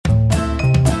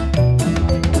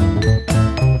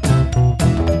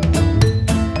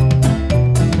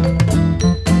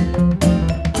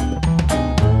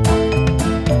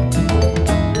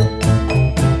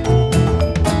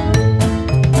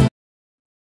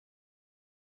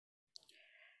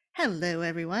Hello,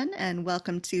 everyone, and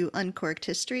welcome to Uncorked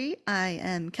History. I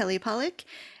am Kelly Pollock,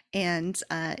 and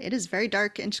it is very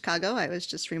dark in Chicago. I was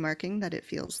just remarking that it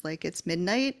feels like it's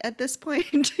midnight at this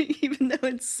point, even though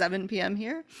it's 7 p.m.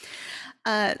 here.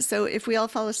 So if we all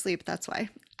fall asleep, that's why.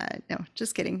 No,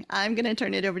 just kidding. I'm going to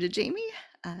turn it over to Jamie.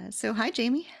 So hi,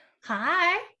 Jamie.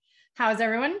 Hi, how's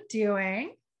everyone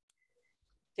doing?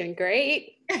 Doing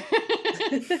great.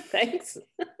 Thanks.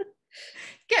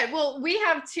 Good. Well, we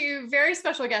have two very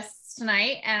special guests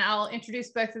tonight, and I'll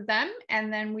introduce both of them,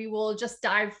 and then we will just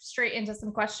dive straight into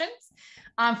some questions.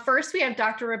 First, we have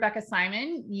Dr. Rebecca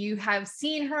Simon. You have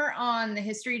seen her on the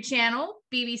History Channel,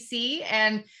 BBC,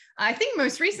 and I think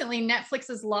most recently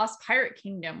Netflix's Lost Pirate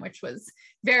Kingdom, which was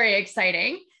very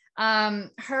exciting.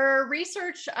 Her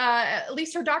research, at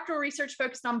least her doctoral research,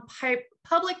 focused on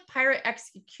public pirate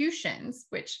executions,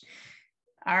 which,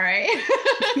 all right.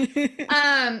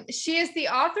 She is the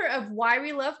author of Why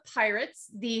We Love Pirates,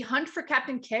 The Hunt for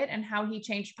Captain Kidd and How He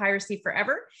Changed Piracy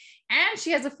Forever. And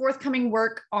she has a forthcoming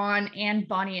work on Anne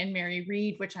Bonny and Mary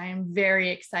Read, which I am very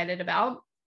excited about.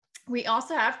 We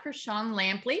also have Chrishon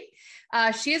Lampley.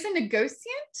 She is a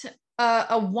negotiant,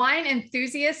 a wine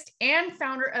enthusiast, and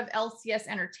founder of LCS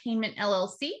Entertainment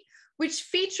LLC, which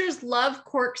features Love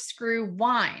Corkscrew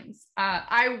wines.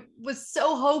 I was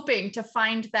so hoping to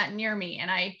find that near me,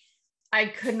 and I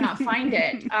could not find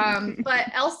it. But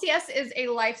LCS is a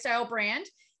lifestyle brand.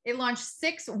 It launched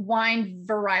 6 wine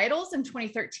varietals in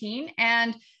 2013,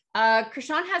 and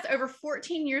Chrishon has over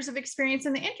 14 years of experience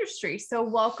in the industry. So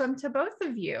welcome to both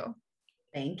of you.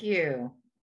 Thank you.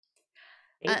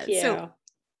 Thank you. So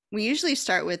we usually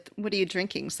start with, what are you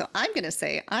drinking? So I'm going to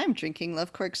say I'm drinking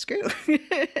Love Corkscrew.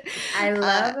 I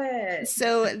love it.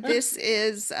 So this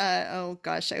is, oh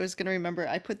gosh, I was going to remember.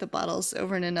 I put the bottles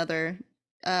over in another.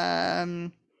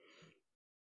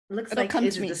 Looks like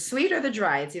is it the sweet or the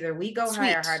dry? It's either We Go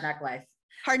High or Hard Knock Life.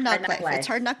 Hard Knock Life. It's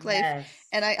Hard Knock Life. Yes.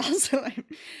 And I also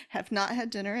have not had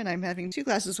dinner, and I'm having 2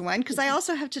 glasses of wine because I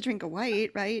also have to drink a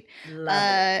white, right? Love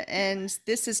it. And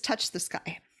this is Touch the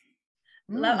Sky.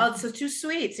 Oh, so 2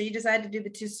 sweets. So you decided to do the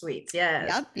 2 sweets.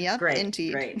 Yes. Yep. Great.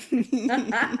 Indeed. Great.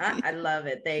 I love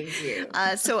it. Thank you.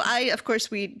 So of course,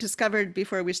 we discovered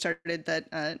before we started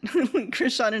that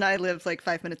Chrishon and I live like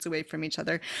 5 minutes away from each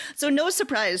other. So no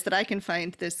surprise that I can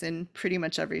find this in pretty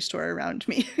much every store around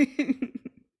me.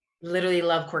 Literally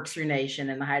love Corkscrew Nation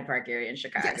in the Hyde Park area in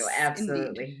Chicago. Yes,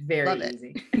 absolutely. indeed. Very Love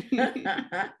easy.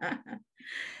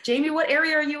 Jamie, what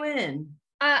area are you in?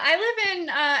 I live in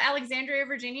Alexandria,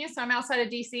 Virginia, so I'm outside of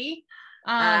DC.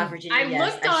 Virginia,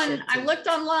 I looked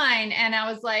online, and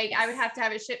I was like, I would have to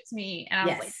have it shipped to me, and I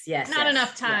was like, not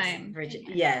enough time.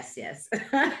 Yes.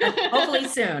 Hopefully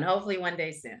soon. Hopefully one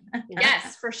day soon.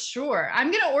 Yes, for sure.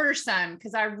 I'm gonna order some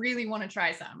because I really want to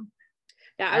try some.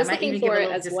 Yeah, I was looking for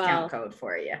it as well. Code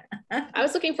for you. I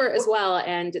was looking for it as well,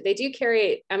 and they do carry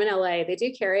it. I'm in LA. They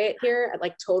do carry it here at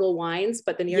like Total Wines,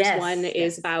 but the nearest one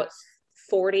is about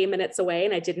 40 minutes away,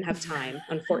 and I didn't have time,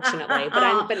 unfortunately.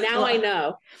 But now I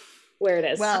know where it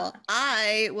is. Well,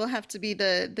 I will have to be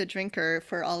the drinker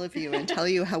for all of you and tell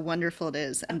you how wonderful it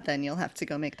is, and then you'll have to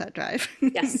go make that drive.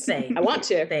 Yes, I want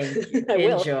to. Thank you. I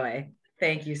Enjoy.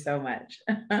 Thank you so much.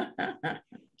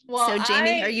 Well, so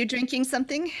Jamie, are you drinking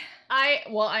something? I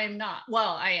am not.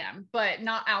 Well, I am, but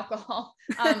not alcohol.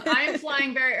 I'm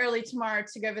flying very early tomorrow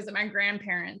to go visit my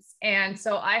grandparents, and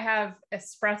so I have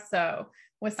espresso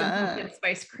with some pumpkin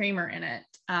spice creamer in it.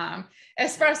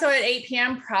 Espresso at 8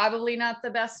 p.m. probably not the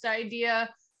best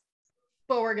idea,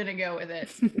 but we're gonna go with it.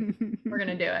 We're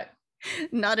gonna do it.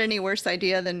 Not any worse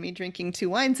idea than me drinking 2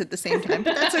 wines at the same time,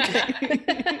 but that's okay.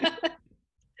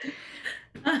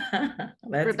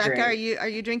 Rebecca, great. are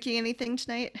you drinking anything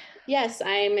tonight? Yes,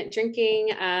 I'm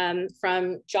drinking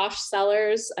from Josh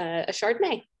Cellars, a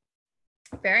Chardonnay.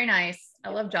 Very nice. I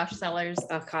love Josh Cellars.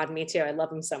 Oh God, me too. I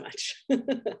love him so much.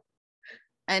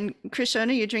 And Chrishon,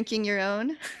 are you drinking your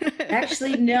own?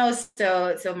 Actually, no.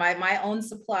 So my own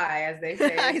supply, as they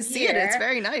say. I see it. It's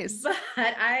very nice.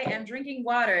 But I am drinking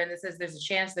water, and it says there's a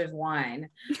chance there's wine.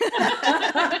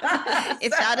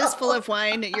 If that is full of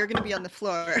wine, you're going to be on the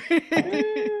floor.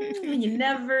 You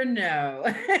never know.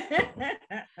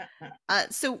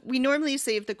 So we normally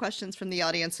save the questions from the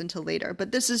audience until later,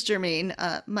 but this is germane.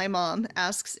 My mom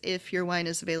asks if your wine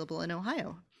is available in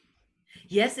Ohio.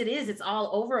 Yes, it is. It's all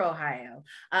over Ohio,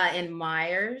 in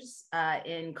Myers,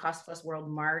 in Cost Plus World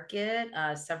Market,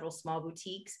 several small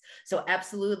boutiques. So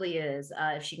absolutely is.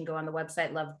 If she can go on the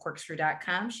website,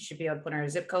 lovecorkscrew.com, she should be able to put in her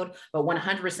zip code, but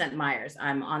 100% Myers.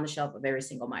 I'm on the shelf of every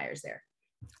single Myers there.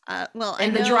 Well, I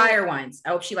And the know drier wines. I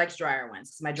hope she likes drier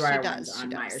wines. My she drier wines does. She on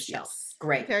does. Meyer's shelf. Yes.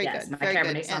 Great. Very Yes. good. My Very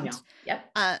good. Cabernet Sauvignon.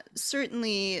 Yep.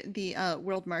 Certainly the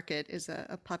World Market is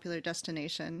a popular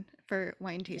destination for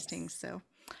wine tastings. Yes. So,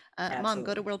 Mom,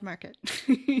 go to Absolutely. World Market.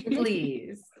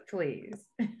 Please, please.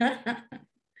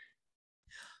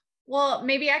 Well,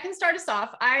 maybe I can start us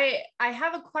off. I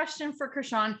have a question for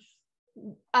Chrishon,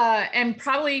 and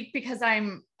probably because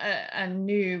I'm a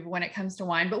noob when it comes to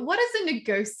wine, but what is a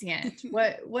negociant?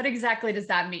 What exactly does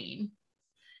that mean?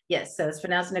 Yes, so it's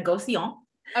pronounced négociant.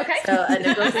 Okay. So a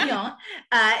négociant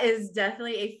is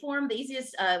definitely a form, the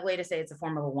easiest way to say it's a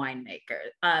form of a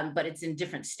winemaker, but it's in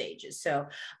different stages. So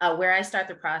where I start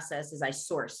the process is I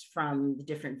source from the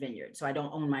different vineyards. So I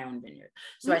don't own my own vineyard.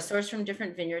 So I source from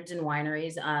different vineyards and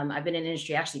wineries. I've been in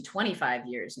industry actually 25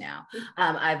 years now.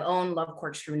 I've owned Love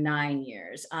Corks for 9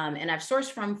 years. And I've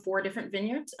sourced from 4 different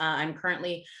vineyards. I'm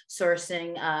currently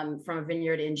sourcing from a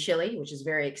vineyard in Chile, which is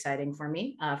very exciting for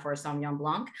me for a Sauvignon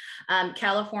Blanc,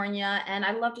 California, and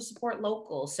I love to support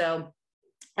local. So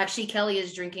actually, Kelly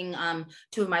is drinking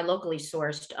 2 of my locally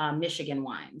sourced Michigan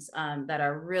wines that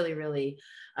are really, really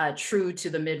true to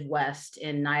the Midwest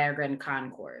in Niagara and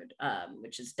Concord,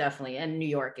 which is definitely in New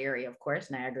York area, of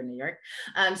course, Niagara, New York.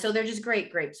 So they're just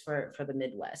great grapes for the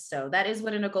Midwest. So that is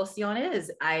what a negociant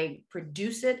is. I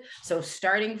produce it. So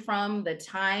starting from the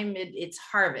time it's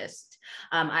harvest,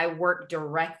 I work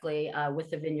directly with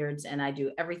the vineyards, and I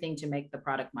do everything to make the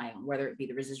product my own, whether it be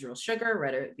the residual sugar,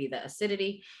 whether it be the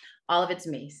acidity, all of it's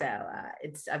me. So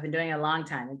I've been doing it a long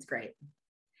time. It's great.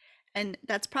 And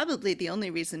that's probably the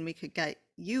only reason we could get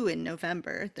you in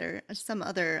November. There are some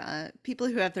other people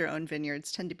who have their own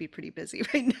vineyards tend to be pretty busy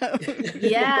right now.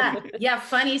 Yeah.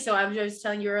 Funny. So I was just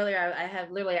telling you earlier, I have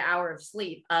literally an hour of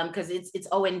sleep because it's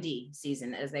OND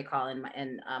season, as they call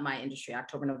in my industry,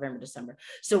 October, November, December.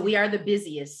 So we are the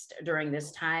busiest during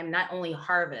this time, not only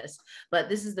harvest, but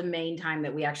this is the main time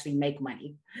that we actually make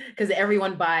money because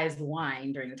everyone buys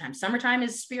wine during the time. Summertime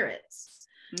is spirits.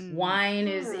 Wine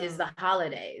is the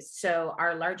holidays. So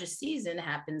our largest season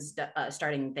happens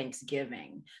starting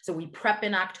Thanksgiving. So we prep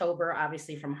in October,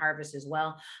 obviously from harvest as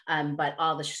well. But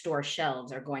all the store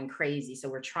shelves are going crazy. So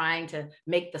we're trying to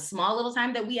make the small little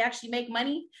time that we actually make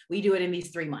money. We do it in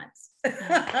these 3 months.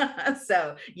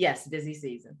 So yes, busy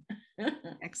season.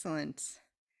 Excellent.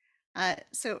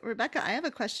 So Rebecca, I have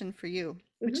a question for you,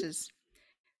 which is,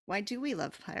 why do we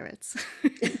love pirates?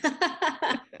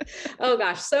 Oh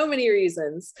gosh, so many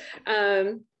reasons.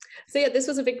 So yeah, this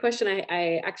was a big question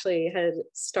I actually had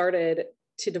started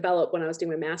to develop when I was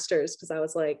doing my master's, because I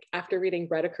was like, after reading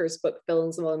Redeker's book,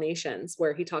 Villains of All Nations,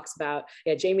 where he talks about,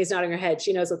 Jamie's nodding her head,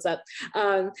 she knows what's up.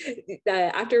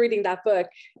 After reading that book,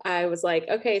 I was like,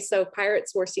 okay, so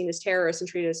pirates were seen as terrorists and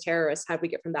treated as terrorists. How do we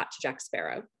get from that to Jack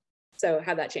Sparrow? So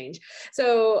how'd that change?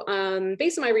 So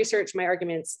based on my research, my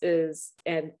arguments is,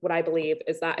 and what I believe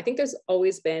is that I think there's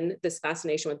always been this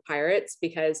fascination with pirates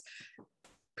because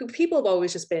people have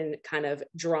always just been kind of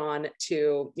drawn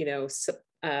to, so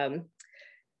I'm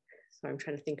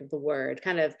trying to think of the word,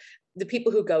 kind of the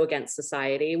people who go against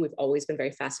society. We've always been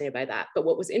very fascinated by that. But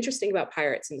what was interesting about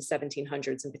pirates in the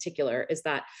 1700s in particular is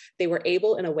that they were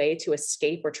able in a way to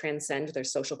escape or transcend their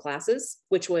social classes,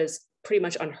 which was pretty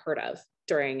much unheard of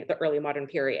during the early modern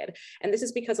period. And this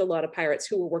is because a lot of pirates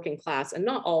who were working class, and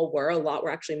not all were, a lot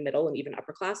were actually middle and even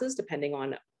upper classes, depending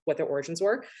on what their origins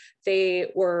were,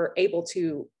 they were able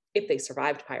to, if they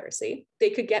survived piracy, they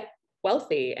could get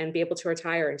wealthy and be able to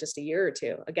retire in just a year or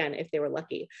two, again, if they were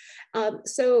lucky.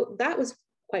 So that was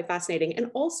quite fascinating.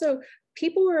 And also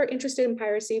people were interested in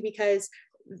piracy because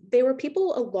they were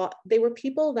people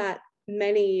that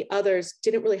many others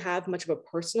didn't really have much of a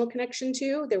personal connection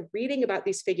to. They're reading about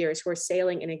these figures who are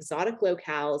sailing in exotic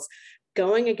locales,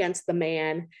 going against the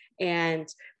man and,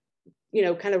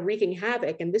 kind of wreaking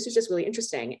havoc. And this is just really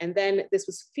interesting. And then this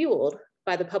was fueled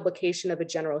by the publication of a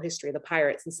general history of the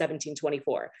pirates in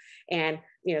 1724. And,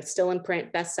 still in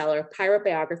print, bestseller, pirate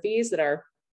biographies that are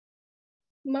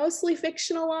mostly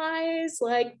fictionalized,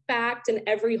 like fact, and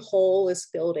every hole is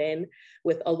filled in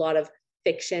with a lot of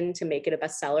fiction to make it a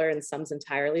bestseller, and some's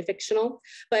entirely fictional.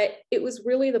 But it was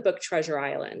really the book Treasure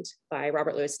Island by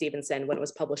Robert Louis Stevenson, when it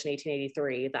was published in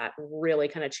 1883, that really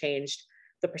kind of changed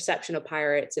the perception of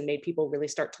pirates and made people really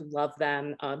start to love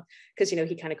them. Because,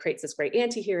 he kind of creates this great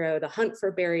anti-hero, the hunt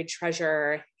for buried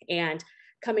treasure, and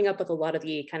coming up with a lot of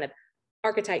the kind of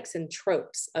archetypes and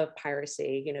tropes of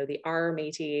piracy, the R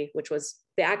matey, which was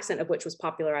the accent of which was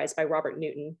popularized by Robert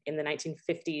Newton in the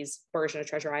 1950s version of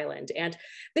Treasure Island. And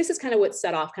this is kind of what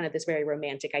set off kind of this very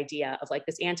romantic idea of like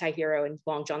this anti-hero in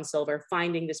Long John Silver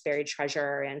finding this buried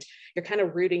treasure, and you're kind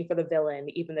of rooting for the villain,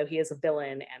 even though he is a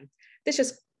villain. And this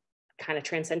just kind of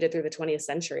transcended through the 20th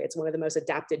century. It's one of the most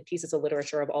adapted pieces of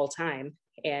literature of all time.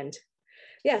 And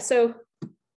yeah, so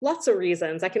lots of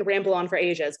reasons. I can ramble on for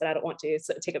ages, but I don't want to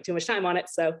take up too much time on it.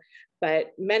 So,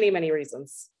 but many, many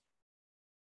reasons.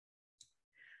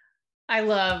 I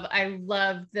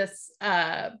love this,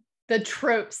 the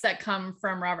tropes that come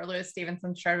from Robert Louis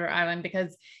Stevenson's Treasure Island,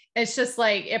 because it's just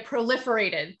like it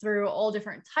proliferated through all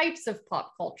different types of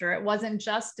pop culture. It wasn't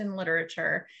just in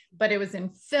literature, but it was in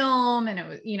film, and it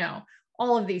was, you know,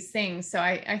 all of these things. So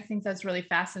I think that's really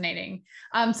fascinating.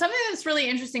 Something that's really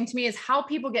interesting to me is how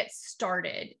people get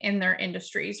started in their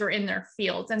industries or in their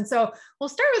fields. And so we'll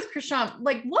start with Chrishon.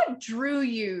 Like, what drew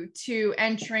you to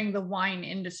entering the wine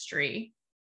industry?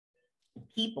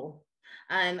 People.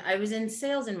 I was in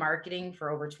sales and marketing for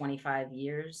over 25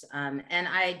 years. And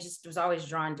I just was always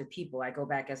drawn to people. I go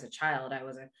back as a child. I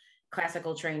was a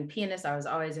classical trained pianist. I was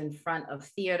always in front of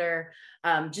theater.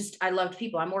 I loved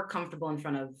people. I'm more comfortable in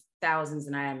front of thousands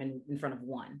than I am in front of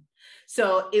one.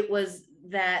 So it was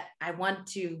that I want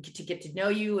to get to know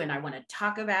you, and I want to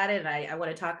talk about it. And I want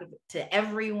to talk to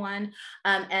everyone.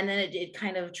 And then it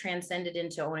kind of transcended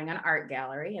into owning an art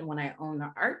gallery. And when I owned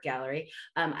the art gallery,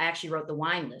 I actually wrote the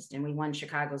wine list, and we won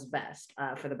Chicago's best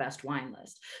for the best wine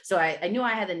list. So I knew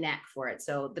I had the knack for it.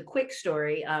 So the quick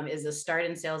story is a start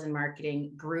in sales and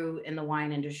marketing, grew in the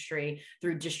wine industry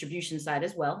through distribution side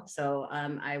as well. So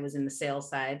I was in the sales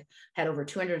side, had over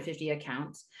 250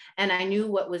 accounts, and I knew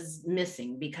what was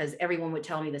missing because everyone would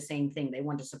tell me the same thing. They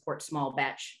wanted to support small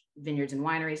batch vineyards and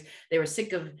wineries. They were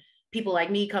sick of people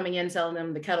like me coming in, selling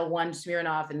them the Kettle One,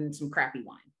 Smirnoff, and some crappy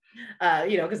wine,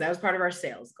 because that was part of our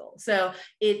sales goal. So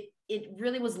it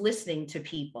really was listening to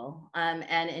people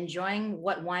and enjoying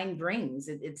what wine brings.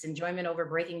 It's enjoyment over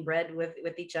breaking bread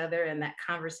with each other and that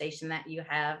conversation that you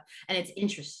have. And it's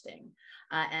interesting.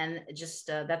 And just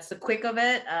that's the quick of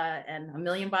it. And 1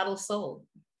 million bottles sold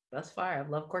thus far. I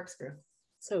love Corkscrew.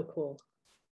 So cool.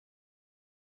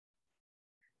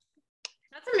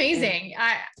 That's amazing.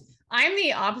 I'm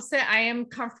the opposite. I am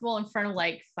comfortable in front of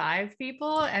like 5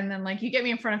 people, and then like you get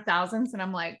me in front of thousands, and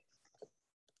I'm like,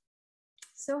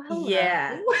 so hello.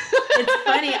 Yeah, it's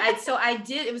funny.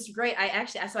 It was great. I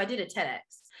did a TEDx,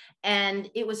 and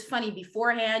it was funny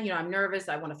beforehand. I'm nervous.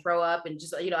 I want to throw up, and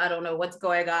just, I don't know what's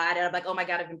going on. And I'm like, oh my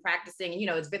God, I've been practicing.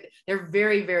 And, they're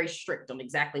very, very strict on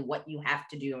exactly what you have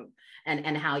to do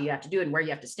and how you have to do it and where you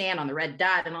have to stand on the red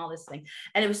dot and all this thing.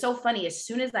 And it was so funny. As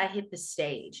soon as I hit the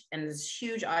stage and this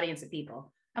huge audience of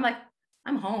people, I'm like,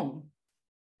 I'm home.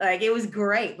 Like, it was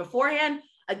great. Beforehand,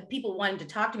 people wanted to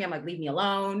talk to me. I'm like, leave me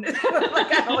alone.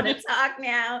 Like, I don't want to talk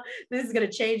now. This is going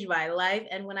to change my life.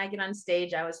 And when I get on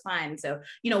stage, I was fine. So,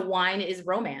 wine is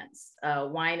romance.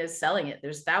 Wine is selling it.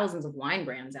 There's thousands of wine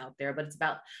brands out there, but it's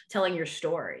about telling your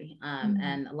story.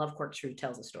 And I love Corkscrew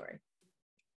tells a story.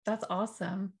 That's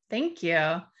awesome. Thank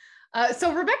you.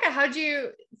 So Rebecca,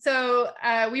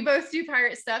 we both do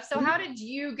pirate stuff. So how did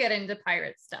you get into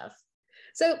pirate stuff?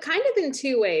 So kind of in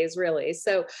 2 ways, really.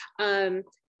 So,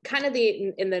 kind of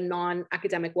in the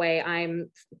non-academic way,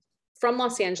 I'm from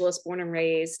Los Angeles, born and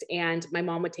raised, and my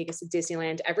mom would take us to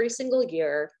Disneyland every single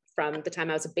year from the time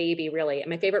I was a baby, really. And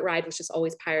my favorite ride was just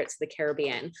always Pirates of the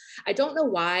Caribbean. I don't know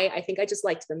why. I think I just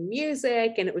liked the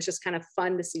music, and it was just kind of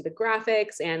fun to see the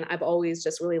graphics. And I've always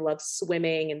just really loved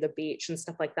swimming and the beach and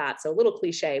stuff like that. So a little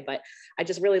cliche, but I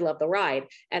just really loved the ride.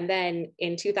 And then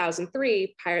in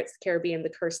 2003, Pirates of the Caribbean, The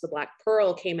Curse of the Black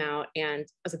Pearl came out, and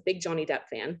I was a big Johnny Depp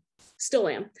fan, still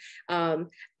am.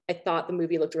 I thought the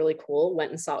movie looked really cool,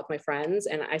 went and saw it with my friends,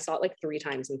 and I saw it like 3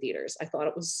 times in theaters. I thought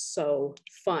it was so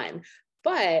fun.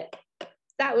 But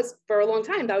that was, for a long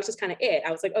time, that was just kind of it.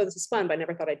 I was like, oh, this is fun, but I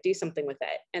never thought I'd do something with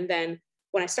it. And then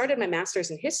when I started my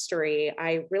master's in history,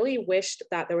 I really wished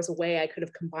that there was a way I could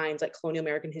have combined like colonial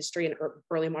American history and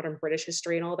early modern British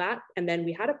history and all that. And then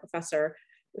we had a professor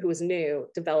who was new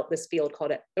develop this field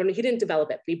called he didn't develop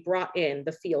it, but he brought in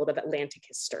the field of Atlantic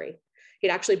history. He'd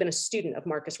actually been a student of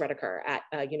Marcus Rediker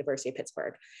at University of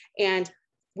Pittsburgh. And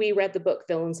we read the book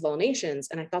Villains of All Nations,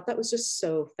 and I thought that was just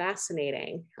so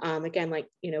fascinating. Again, like,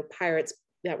 pirates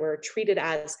that were treated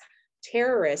as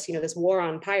terrorists, this war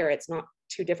on pirates, not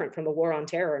too different from the war on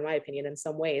terror, in my opinion, in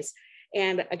some ways.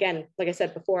 And again, like I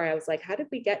said before, I was like, how did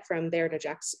we get from there to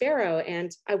Jack Sparrow?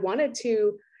 And I wanted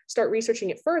to start researching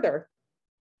it further.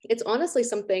 It's honestly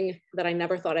something that I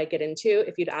never thought I'd get into.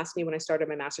 If you'd asked me when I started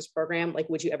my master's program, like,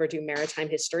 would you ever do maritime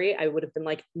history? I would have been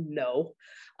like, no.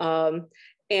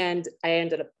 And I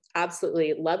ended up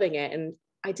absolutely loving it. And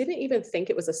I didn't even think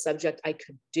it was a subject I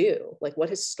could do. Like, what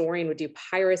historian would do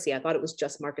piracy? I thought it was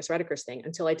just Marcus Rediker's thing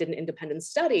until I did an independent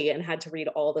study and had to read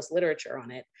all this literature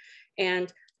on it.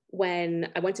 And when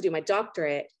I went to do my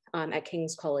doctorate, at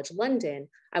King's College London,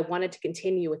 I wanted to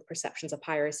continue with perceptions of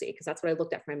piracy, because that's what I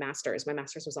looked at for my master's. My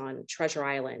master's was on Treasure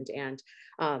Island and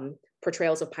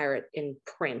portrayals of pirate in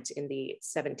print in the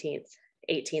 17th,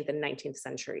 18th, and 19th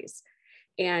centuries.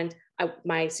 And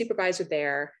my supervisor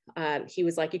there, he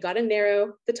was like, you got to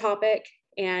narrow the topic.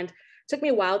 And it took me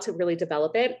a while to really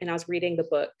develop it. And I was reading the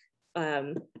book,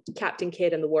 Captain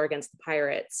Kidd and the War Against the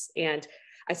Pirates. And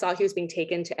I saw he was being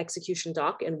taken to Execution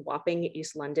Dock in Wapping,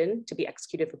 East London, to be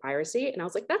executed for piracy. And I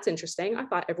was like, that's interesting. I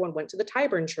thought everyone went to the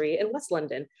Tyburn Tree in West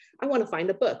London. I want to find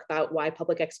a book about why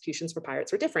public executions for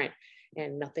pirates were different.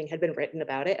 And nothing had been written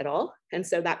about it at all. And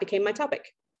so that became my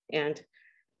topic. And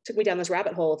took me down this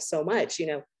rabbit hole of so much,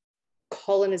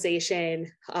 colonization,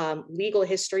 legal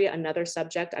history, another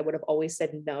subject I would have always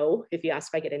said no if you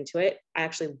asked if I get into it. I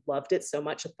actually loved it so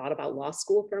much I thought about law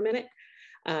school for a minute.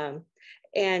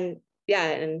 And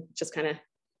just kind of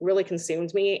really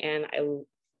consumed me, and I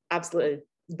absolutely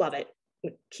love it.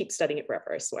 Keep studying it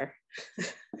forever, I swear.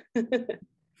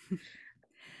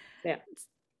 Yeah.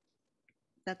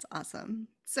 That's awesome.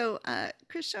 So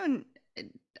Chrishon,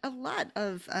 a lot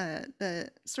of the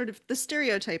sort of the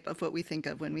stereotype of what we think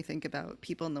of when we think about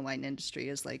people in the wine industry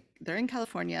is like they're in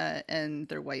California and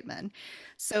they're white men.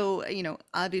 So,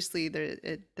 obviously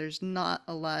there's not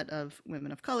a lot of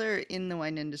women of color in the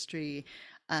wine industry.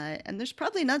 And there's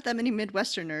probably not that many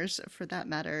Midwesterners for that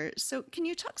matter. So can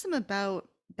you talk some about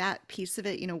that piece of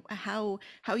it, how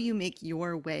you make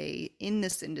your way in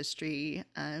this industry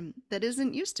that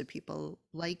isn't used to people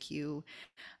like you,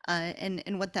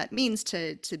 and what that means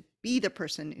to be the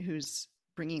person who's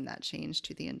bringing that change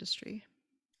to the industry?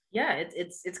 Yeah,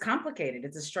 it's complicated.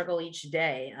 It's a struggle each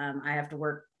day. I have to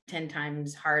work 10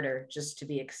 times harder just to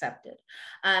be accepted.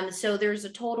 So there's a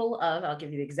total of, I'll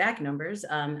give you the exact numbers,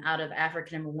 out of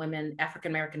African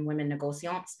American women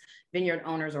negociants, vineyard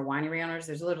owners, or winery owners,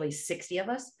 there's literally 60 of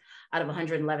us out of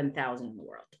 111,000 in the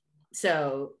world.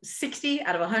 So 60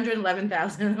 out of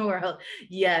 111,000 in the world,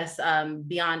 yes,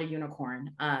 beyond a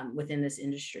unicorn within this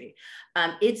industry.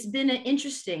 It's been an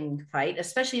interesting fight,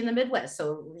 especially in the Midwest.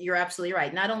 So you're absolutely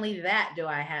right. Not only that do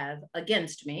I have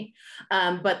against me,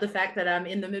 but the fact that I'm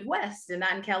in the Midwest and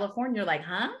not in California, like,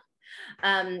 huh?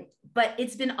 But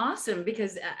it's been awesome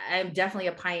because I'm definitely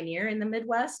a pioneer in the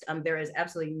Midwest. There is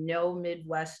absolutely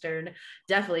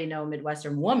definitely no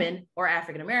Midwestern woman or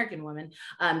African-American woman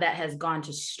that has gone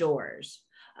to stores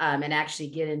and actually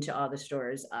get into all the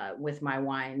stores with my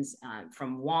wines,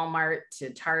 from Walmart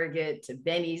to Target to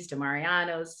Benny's to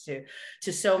Mariano's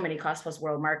to so many Cost Plus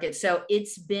World Markets. So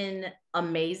it's been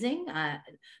amazing.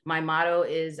 My motto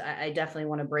is I definitely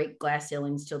want to break glass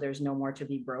ceilings till there's no more to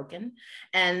be broken.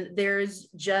 And there's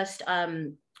just a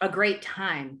great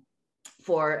time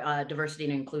for diversity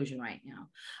and inclusion right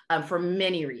now, for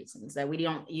many reasons that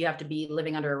you have to be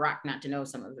living under a rock not to know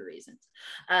some of the reasons.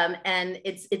 And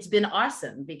it's been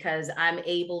awesome because I'm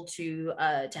able to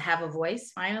have a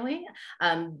voice finally.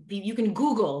 You can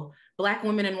Google Black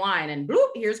women in wine and bloop,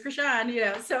 here's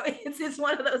Chrishon, so it's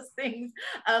one of those things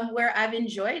where I've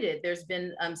enjoyed it. There's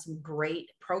been some great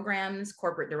programs,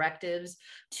 corporate directives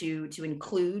to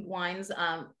include wines.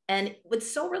 And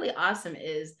what's so really awesome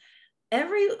is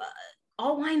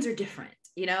all wines are different,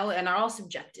 and are all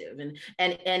subjective, and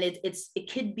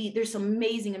it could be, there's some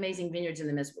amazing vineyards in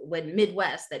the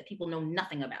Midwest that people know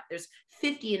nothing about. There's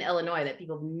 50 in Illinois that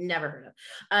people have never heard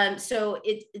of. So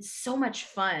it's so much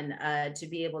fun to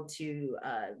be able to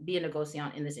be a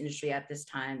negociant in this industry at this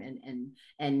time,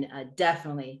 and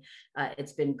definitely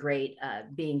it's been great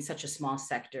being such a small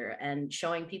sector and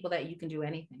showing people that you can do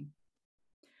anything.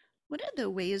 What are the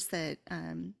ways that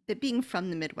that being from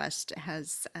the Midwest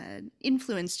has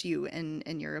influenced you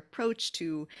and your approach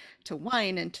to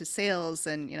wine and to sales?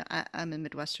 And I'm a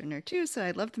Midwesterner too, so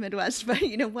I love the Midwest. But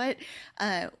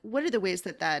what are the ways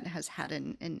that has had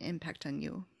an impact on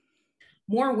you?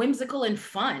 More whimsical and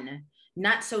fun,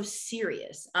 not so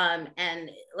serious.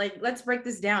 And let's break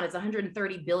this down. It's a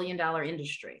 $130 billion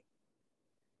industry.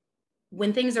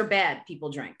 When things are bad,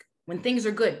 people drink. When things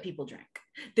are good, people drink.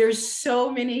 There's so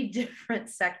many different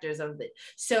sectors of it.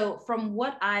 So from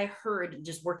what I heard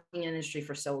just working in the industry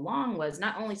for so long was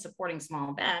not only supporting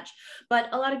small batch, but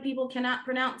a lot of people cannot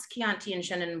pronounce Chianti and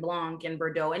Chenin Blanc and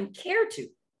Bordeaux and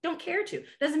don't care to.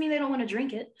 Doesn't mean they don't want to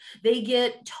drink it. They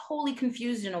get totally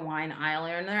confused in a wine aisle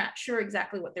and they're not sure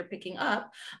exactly what they're picking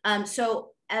up.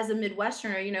 So as a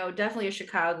Midwesterner, definitely a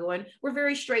Chicagoan, we're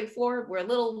very straightforward. We're a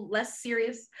little less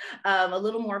serious, a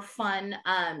little more fun.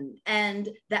 And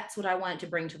that's what I wanted to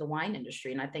bring to the wine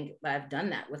industry. And I think I've done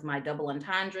that with my double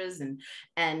entendres.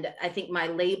 And I think my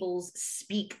labels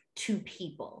speak to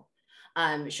people.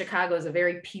 Chicago is a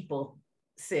very people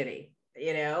city.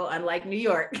 you know, unlike New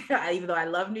York, even though I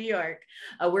love New York,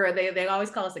 where they always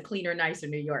call us a cleaner, nicer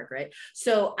New York, right?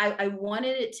 So I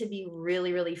wanted it to be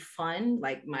really, really fun,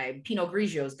 like my Pinot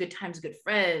Grigios, good times, good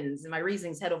friends, and my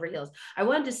Rieslings head over heels. I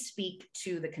wanted to speak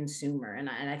to the consumer, and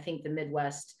I think the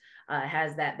Midwest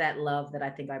has that love that I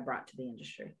think I brought to the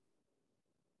industry.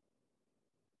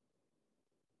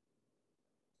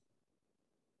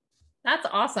 That's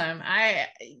awesome. I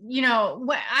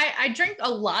drink a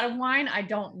lot of wine. I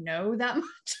don't know that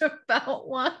much about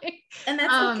wine. And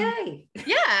that's okay.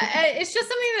 Yeah, it's just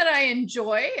something that I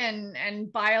enjoy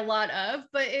and buy a lot of,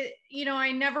 but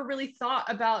I never really thought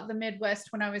about the Midwest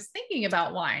when I was thinking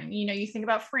about wine. You think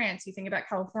about France, you think about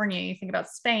California, you think about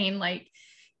Spain, like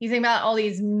you think about all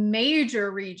these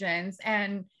major regions,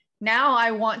 and now I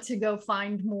want to go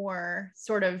find more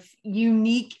sort of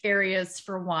unique areas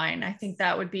for wine. I think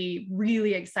that would be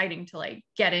really exciting to like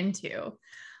get into.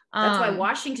 That's why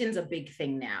Washington's a big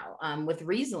thing now with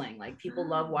Riesling. Like people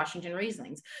love Washington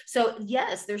Rieslings. So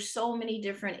yes, there's so many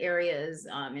different areas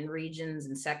and regions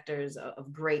and sectors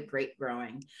of great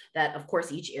growing that, of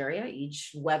course, each area,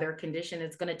 each weather condition,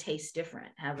 it's going to taste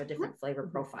different, have a different flavor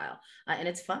profile, and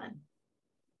it's fun.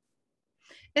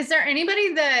 Is there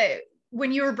anybody that,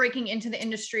 when you were breaking into the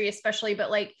industry, especially, but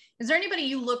like, is there anybody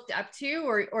you looked up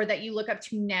to or that you look up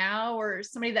to now, or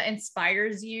somebody that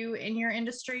inspires you in your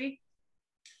industry?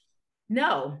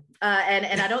 No,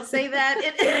 and I don't say that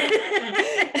in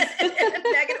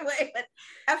a negative way, but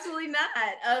absolutely not,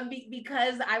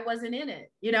 because I wasn't in it,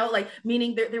 like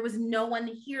meaning there was no one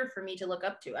here for me to look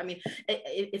up to. I mean,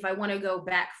 if I want to go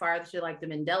back farther to like the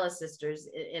Mandela sisters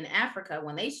in Africa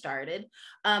when they started,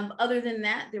 other than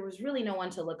that, there was really no one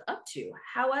to look up to.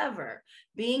 However,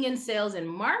 being in sales and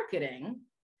marketing,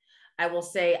 I will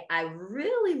say I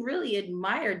really, really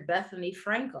admired Bethany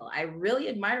Frankel. I really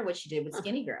admired what she did with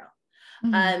Skinny Girl.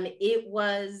 It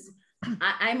was,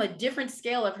 I'm a different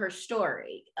scale of her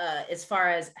story as far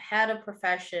as had a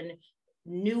profession,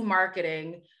 knew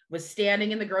marketing, was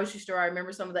standing in the grocery store. I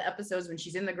remember some of the episodes when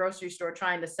she's in the grocery store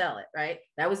trying to sell it, right?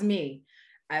 That was me.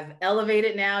 I've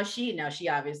elevated now. She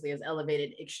obviously has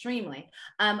elevated extremely.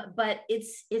 But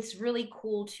it's really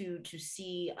cool to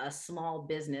see a small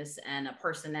business and a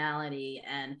personality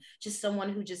and just someone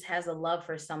who just has a love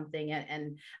for something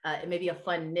and maybe a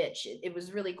fun niche. It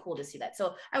was really cool to see that.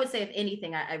 So I would say, if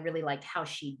anything, I really liked how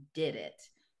she did it.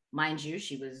 Mind you,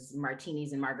 she was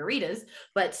martinis and margaritas,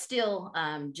 but still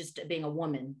just being a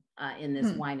woman in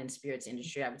this wine and spirits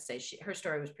industry, I would say her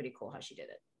story was pretty cool how she did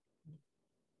it.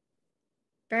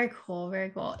 Very cool. Very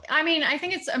cool. I mean, I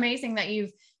think it's amazing that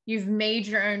you've made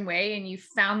your own way and you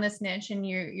found this niche and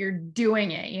you're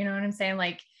doing it. You know what I'm saying?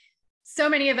 Like, so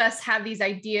many of us have these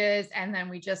ideas and then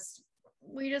we just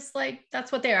like,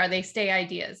 that's what they are. They stay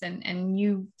ideas, and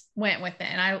you went with it.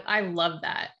 And I love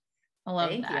that. I love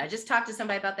Thank that. you. I just talked to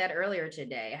somebody about that earlier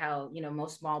today, how,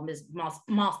 most small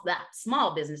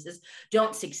businesses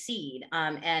don't succeed.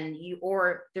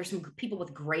 Or there's some people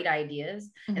with great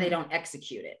ideas and they don't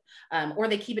execute it. Or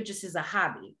they keep it just as a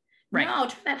hobby. Right. No,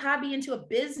 turn that hobby into a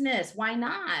business. Why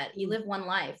not? You live one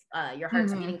life. Your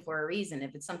heart's beating for a reason.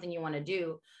 If it's something you want to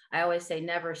do, I always say,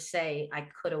 never say I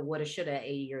coulda, woulda, shoulda at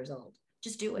 80 years old.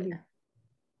 Just do it.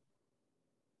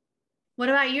 What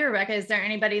about you, Rebecca? Is there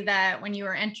anybody that when you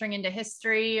were entering into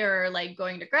history or like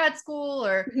going to grad school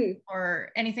or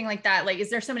anything like that, like,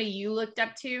 is there somebody you looked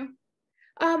up to?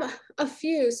 A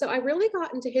few. So I really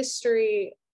got into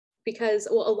history because,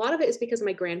 a lot of it is because of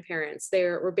my grandparents. They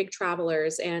were big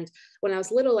travelers. And when I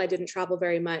was little, I didn't travel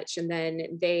very much. And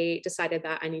then they decided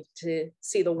that I needed to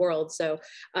see the world. So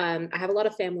I have a lot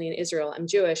of family in Israel. I'm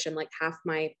Jewish and like half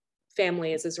my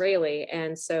family is Israeli.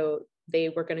 And so they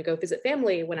were going to go visit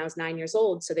family when I was 9 years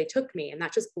old. So they took me, and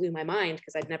that just blew my mind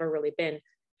because I'd never really been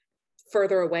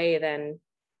further away than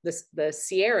the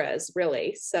Sierras,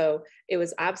 really. So it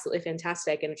was absolutely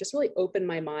fantastic. And it just really opened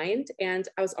my mind. And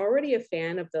I was already a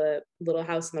fan of the Little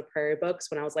House on the Prairie books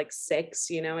when I was like 6.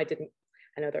 I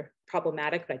know they're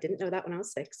problematic, but I didn't know that when I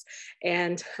was 6.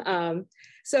 And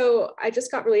so I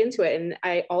just got really into it.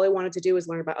 And all I wanted to do was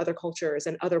learn about other cultures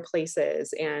and other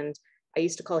places. And I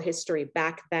used to call history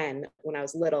back then when I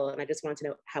was little, and I just wanted to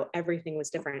know how everything was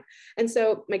different. And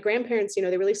so my grandparents,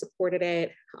 they really supported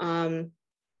it.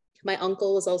 My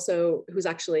uncle is also, who's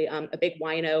actually a big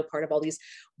wino, part of all these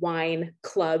wine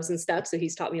clubs and stuff. So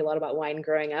he's taught me a lot about wine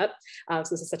growing up. So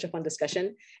this is such a fun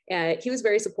discussion. He was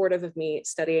very supportive of me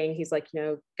studying. He's like,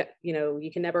 you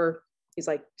can never, he's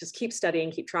like, just keep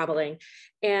studying, keep traveling.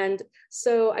 And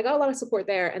so I got a lot of support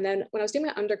there. And then when I was doing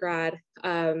my undergrad,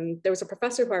 there was a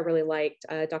professor who I really liked,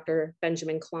 Dr.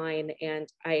 Benjamin Klein. And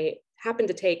I happened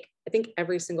to take, I think,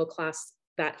 every single class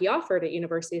that he offered at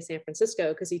University of San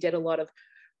Francisco, because he did a lot of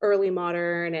early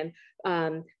modern and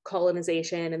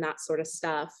colonization and that sort of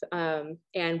stuff.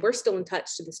 And we're still in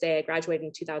touch to this day. I graduated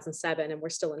in 2007 and we're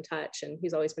still in touch, and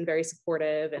he's always been very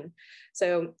supportive. And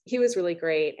so he was really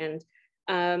great. And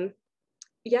trying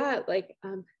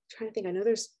to think, I know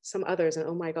there's some others, and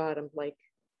oh my God, I'm like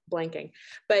blanking,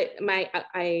 but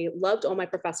I loved all my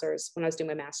professors when I was doing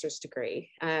my master's degree.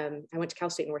 I went to Cal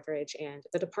State Northridge, and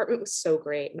the department was so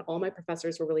great, and all my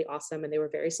professors were really awesome, and they were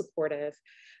very supportive,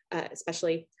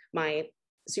 especially my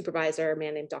supervisor, a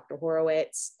man named Dr.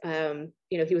 Horowitz.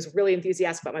 He was really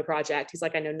enthusiastic about my project. He's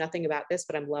like, I know nothing about this,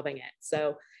 but I'm loving it.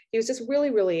 So he was just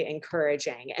really, really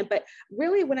encouraging. But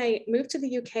really, when I moved to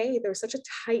the UK, there was such a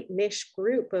tight niche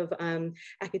group of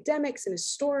academics and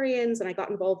historians, and I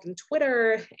got involved in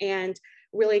Twitter and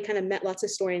really kind of met lots of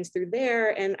historians through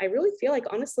there. And I really feel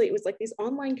like, honestly, it was like these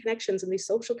online connections and these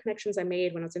social connections I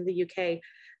made when I was in the UK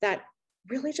that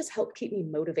really just helped keep me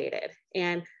motivated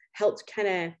and helped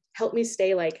me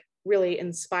stay like really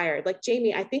inspired. Like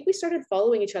Jamie, I think we started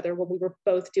following each other when we were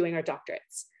both doing our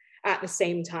doctorates at the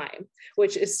same time,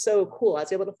 which is so cool. I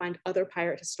was able to find other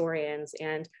pirate historians,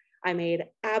 and I made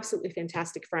absolutely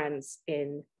fantastic friends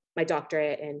in my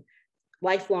doctorate and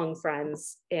lifelong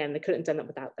friends, and I couldn't have done that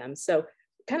without them. So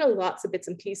kind of lots of bits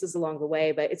and pieces along the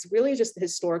way, but it's really just the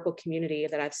historical community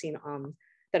that I've seen,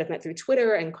 that I've met through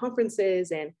Twitter and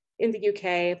conferences and in the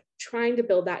UK, trying to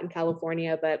build that in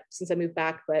California, but since I moved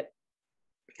back, but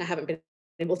I haven't been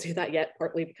able to do that yet,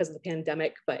 partly because of the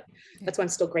pandemic, but that's why I'm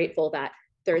still grateful that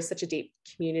there is such a deep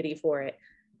community for it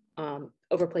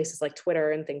over places like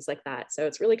Twitter and things like that. So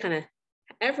it's really kind of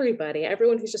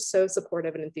everyone who's just so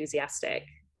supportive and enthusiastic.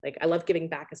 Like, I love giving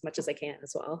back as much as I can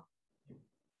as well.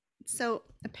 So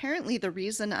apparently the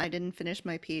reason I didn't finish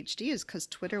my PhD is because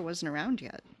Twitter wasn't around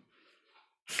yet.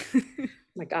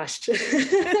 My gosh. I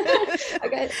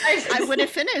would have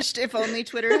finished if only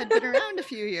Twitter had been around a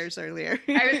few years earlier.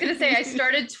 I was going to say, I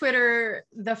started Twitter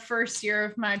the first year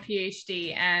of my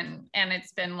PhD, and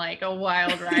it's been like a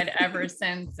wild ride ever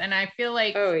since. And I feel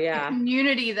like the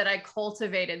community that I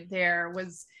cultivated there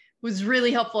was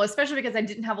really helpful, especially because I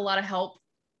didn't have a lot of help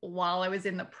while I was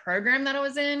in the program that I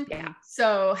was in. Yeah.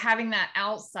 So having that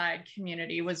outside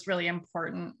community was really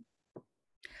important.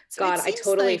 So God, I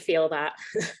totally feel that.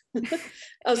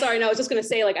 Oh, sorry. No, I was just going to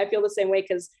say, like, I feel the same way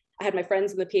because I had my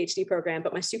friends in the PhD program,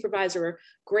 but my supervisor were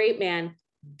great, man,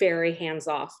 very hands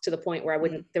off to the point where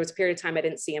there was a period of time I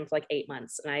didn't see him for like 8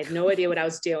 months, and I had no idea what I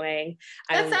was doing.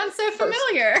 That sounds so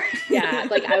familiar. Yeah.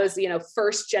 Like I was,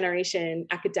 first generation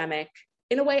academic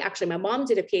in a way. Actually, my mom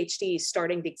did a PhD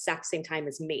starting the exact same time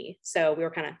as me. So we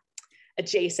were kind of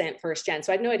adjacent first gen.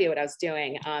 So I had no idea what I was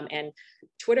doing. And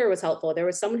Twitter was helpful. There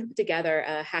was someone who put together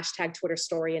a hashtag Twitter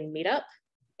story and meetup.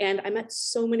 And I met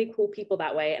so many cool people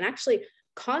that way, and actually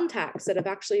contacts that have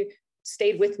actually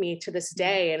stayed with me to this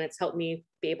day. And it's helped me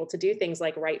be able to do things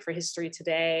like write for History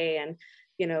Today. And,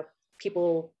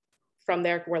 people from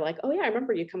there were like, oh yeah, I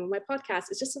remember you come on my podcast.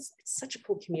 It's such a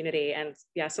cool community. And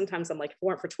yeah, sometimes I'm like, if it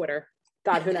weren't for Twitter,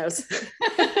 God, who knows?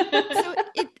 So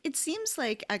it seems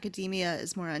like academia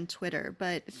is more on Twitter,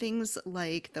 but things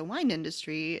like the wine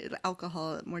industry,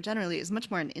 alcohol more generally, is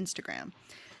much more on Instagram.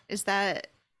 Is that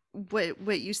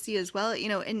what you see as well?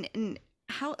 And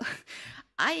how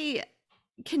I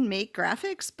can make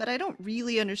graphics, but I don't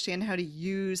really understand how to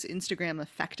use Instagram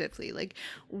effectively. Like,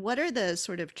 what are the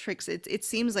sort of tricks? It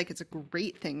seems like it's a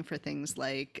great thing for things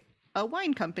like a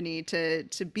wine company to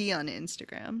be on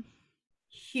Instagram.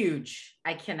 Huge.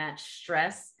 I cannot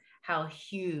stress how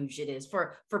huge it is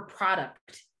for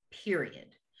product, period.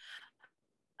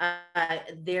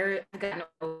 I've gotten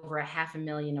over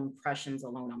 500,000 impressions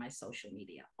alone on my social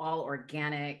media, all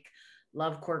organic.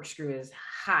 Love Corkscrew is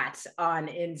hot on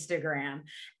Instagram,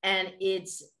 and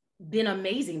it's been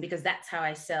amazing because that's how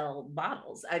I sell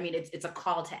bottles. I mean, it's a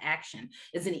call to action.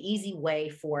 It's an easy way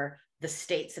for the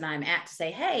states that I'm at to say,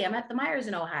 hey, I'm at the Myers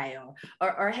in Ohio,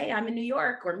 or hey, I'm in New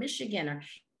York or Michigan, or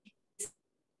it's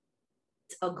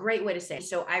a great way to say.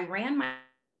 So I ran my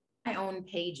own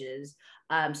pages.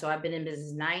 So I've been in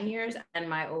business 9 years and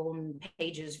my own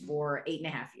pages for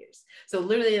 8.5 years. So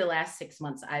literally the last 6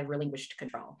 months, I relinquished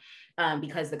control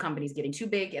because the company's getting too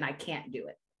big and I can't do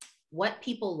it. What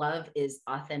people love is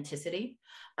authenticity.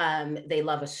 They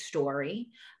love a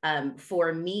story.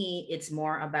 For me, it's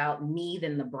more about me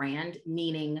than the brand,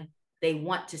 meaning they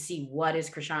want to see what is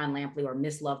Chrishon Lampley, or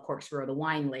Miss Love Corkscrew, or the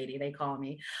wine lady, they call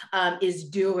me, is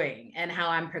doing and how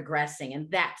I'm progressing. And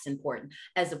that's important,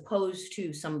 as opposed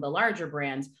to some of the larger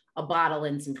brands, a bottle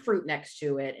and some fruit next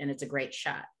to it, and it's a great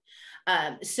shot.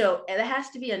 So it has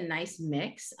to be a nice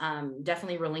mix.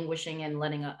 Definitely relinquishing and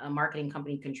letting a marketing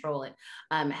company control it.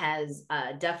 Has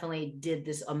definitely did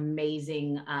this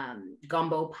amazing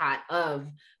gumbo pot of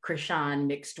Chrishon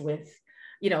mixed with,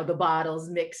 the bottles,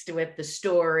 mixed with the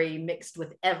story, mixed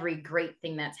with every great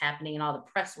thing that's happening and all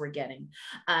the press we're getting.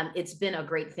 It's been a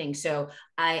great thing. So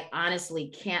I honestly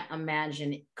can't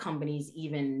imagine companies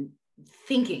even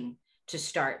thinking to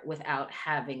start without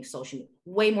having social media,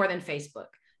 way more than Facebook.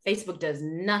 Facebook does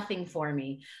nothing for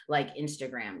me like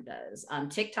Instagram does.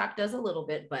 TikTok does a little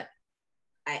bit, but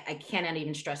I cannot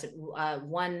even stress it.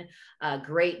 One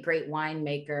great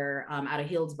winemaker out of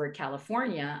Healdsburg,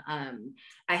 California,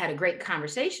 I had a great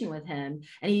conversation with him,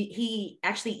 and he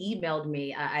actually emailed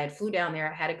me. I had flew down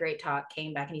there, had a great talk,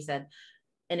 came back, and he said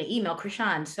in an email,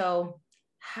 Chrishon, so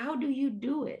how do you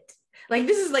do it? Like,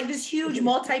 this is like this huge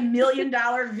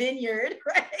multi-million-dollar vineyard,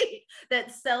 right?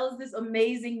 That sells this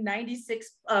amazing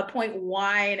 96 point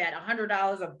wine at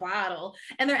 $100 a bottle.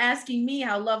 And they're asking me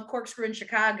how Love Corkscrew in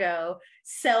Chicago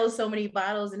sells so many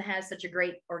bottles and has such a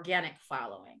great organic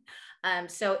following.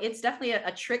 So it's definitely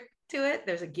a trick to it.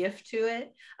 There's a gift to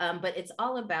it, but it's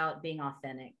all about being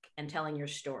authentic and telling your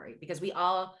story, because we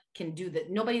all can do that.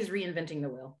 Nobody's reinventing the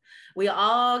wheel. We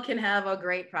all can have a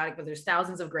great product, but there's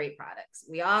thousands of great products.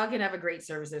 We all can have a great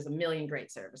service. There's a million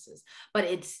great services, but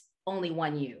it's only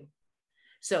one you.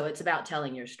 So it's about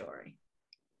telling your story.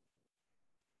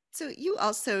 So you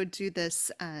also do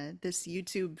this this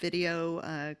YouTube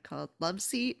video called Love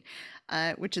Seat,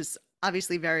 which is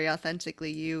obviously very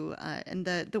authentically you. And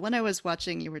the one I was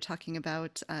watching, you were talking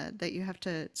about that you have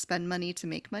to spend money to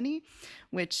make money,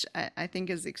 which I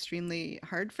think is extremely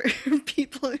hard for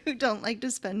people who don't like to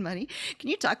spend money.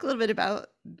 Can you talk a little bit about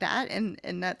that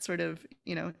and that sort of,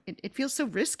 it feels so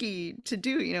risky to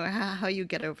do, how you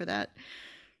get over that?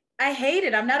 I hate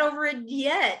it. I'm not over it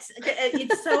yet.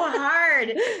 It's so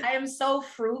hard. I am so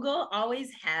frugal,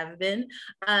 always have been.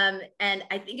 And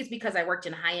I think it's because I worked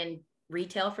in high-end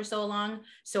retail for so long.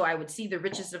 So I would see the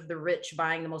richest of the rich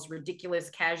buying the most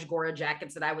ridiculous cashgora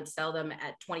jackets that I would sell them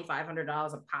at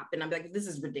 $2,500 a pop. And I'm like, this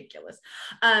is ridiculous.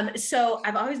 So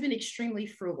I've always been extremely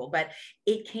frugal, but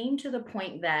it came to the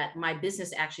point that my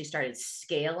business actually started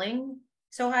scaling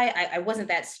so I wasn't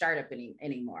that startup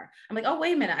anymore. I'm like, oh,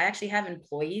 wait a minute, I actually have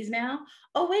employees now.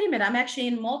 Oh, wait a minute, I'm actually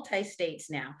in multi-states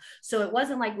now. So it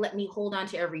wasn't like, let me hold on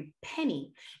to every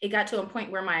penny. It got to a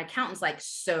point where my accountant's like,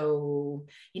 so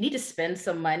you need to spend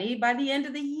some money by the end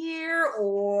of the year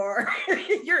or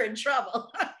you're in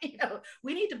trouble.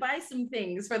 We need to buy some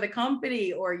things for the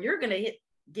company or you're going to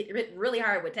get hit really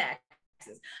hard with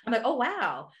taxes. I'm like, oh,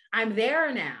 wow, I'm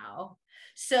there now.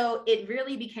 So it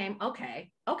really became,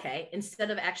 okay,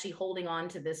 instead of actually holding on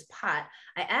to this pot,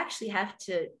 I actually have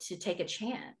to take a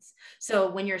chance.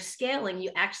 So when you're scaling, you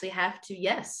actually have to,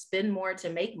 yes, spend more to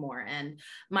make more. And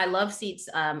my love seats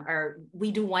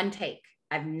we do one take.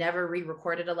 I've never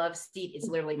re-recorded a love seat. It's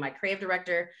literally my creative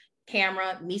director,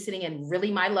 camera, me sitting in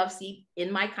really my love seat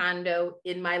in my condo,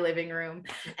 in my living room,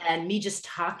 and me just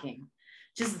talking.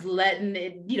 Just letting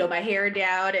it, my hair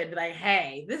down and like,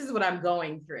 hey, this is what I'm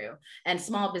going through. And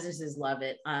small businesses love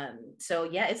it. So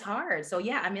yeah, it's hard. So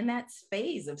yeah, I'm in that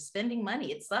phase of spending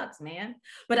money. It sucks, man,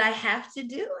 but I have to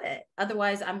do it.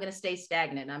 Otherwise I'm going to stay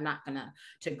stagnant. I'm not going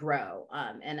to grow.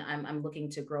 And I'm looking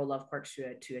to grow Love Cork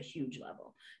to a huge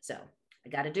level. So I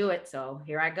got to do it. So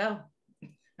here I go.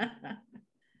 So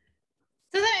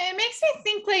it makes me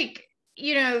think like,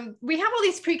 we have all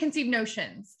these preconceived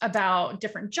notions about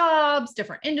different jobs,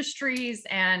 different industries.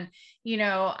 And, we've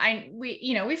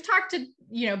talked to,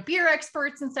 beer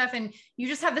experts and stuff, and you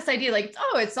just have this idea like,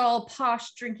 oh, it's all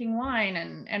posh drinking wine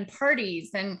and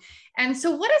parties. And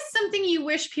so what is something you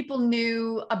wish people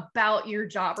knew about your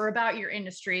job or about your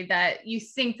industry that you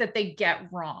think that they get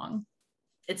wrong?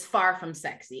 It's far from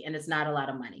sexy and it's not a lot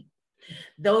of money.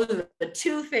 Those are the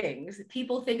two things.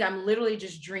 People think I'm literally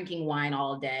just drinking wine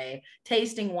all day,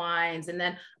 tasting wines, and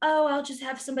then, oh, I'll just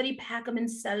have somebody pack them and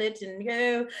sell it and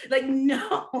go. Like,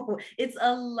 no, it's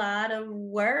a lot of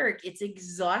work. It's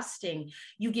exhausting.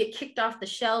 You get kicked off the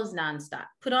shelves nonstop,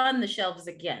 put on the shelves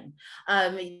again.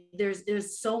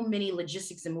 There's so many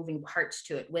logistics and moving parts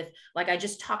to it with, like I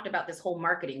just talked about this whole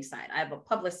marketing side. I have a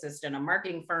publicist and a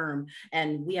marketing firm,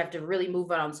 and we have to really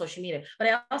move on social media, but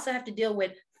I also have to deal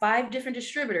with 5 different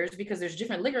distributors because there's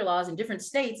different liquor laws in different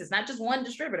states. It's not just one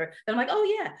distributor. Then I'm like, oh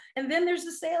yeah. And then there's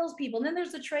the salespeople, and then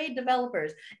there's the trade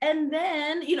developers. And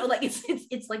then, you know, like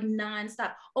it's like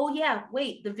nonstop. Oh yeah,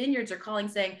 wait, the vineyards are calling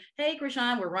saying, hey,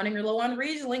 Chrishon, we're running low on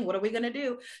Riesling. What are we going to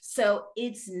do? So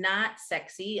it's not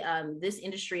sexy. This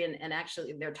industry, and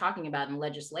actually they're talking about in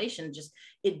legislation, just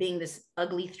it being this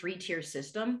ugly 3-tier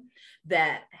system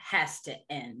that has to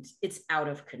end. It's out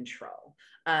of control.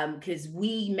 Because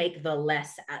we make the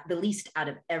least out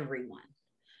of everyone.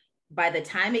 By the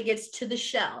time it gets to the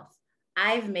shelf,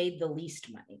 I've made the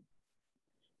least money.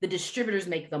 The distributors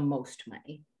make the most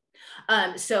money.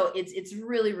 So it's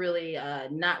really, really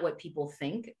not what people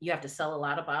think. You have to sell a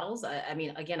lot of bottles. I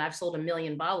mean, again, I've sold 1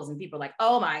 million bottles and people are like,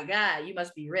 oh my God, you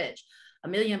must be rich. 1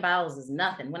 million bottles is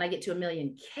nothing. When I get to 1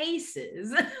 million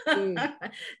cases,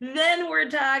 then we're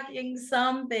talking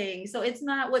something. So it's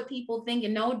not what people think.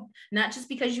 And no, not just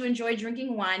because you enjoy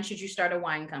drinking wine, should you start a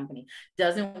wine company.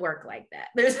 Doesn't work like that.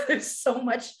 There's so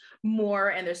much more,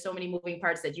 and there's so many moving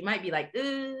parts that you might be like,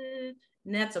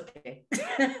 that's okay.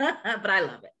 But I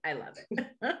love it. I love it.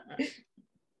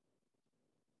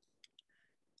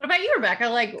 What about you, Rebecca?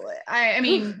 Like, I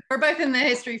mean, we're both in the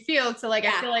history field. So like,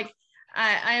 I feel like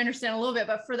I understand a little bit,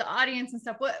 but for the audience and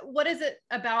stuff, what is it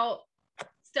about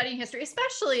studying history,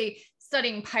 especially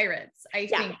studying pirates, I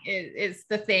think is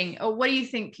the thing. What do you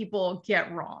think people get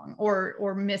wrong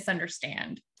or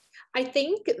misunderstand? I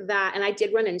think that, and I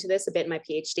did run into this a bit in my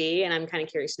PhD, and I'm kind of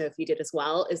curious to know if you did as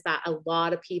well, is that a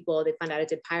lot of people, they find out I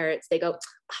did pirates, they go,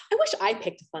 I wish I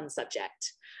picked a fun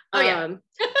subject. Oh yeah.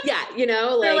 Yeah, you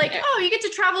know, they're like, oh, you get to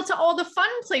travel to all the fun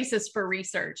places for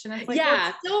research. And it's like, well,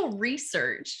 it's still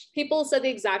research. People said the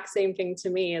exact same thing to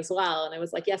me as well. And I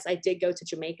was like, yes, I did go to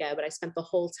Jamaica, but I spent the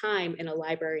whole time in a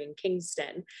library in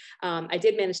Kingston. I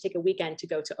did manage to take a weekend to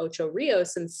go to Ocho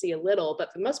Rios and see a little,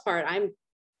 but for the most part, I'm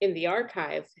in the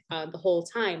archive the whole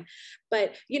time.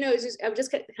 But, you know, I was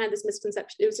just kind of this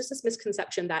misconception. It was just this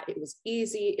misconception that it was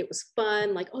easy, it was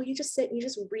fun, like, oh, you just sit and you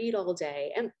just read all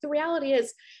day. And the reality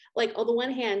is, like, on the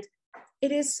one hand,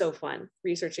 it is so fun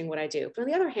researching what I do. But on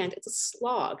the other hand, it's a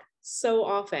slog so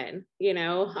often, you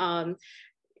know,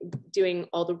 doing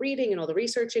all the reading and all the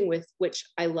researching, with which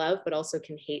I love, but also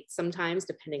can hate sometimes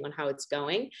depending on how it's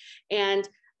going. And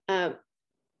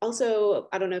also,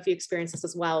 I don't know if you experienced this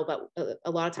as well, but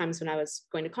a lot of times when I was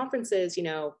going to conferences, you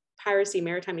know, piracy,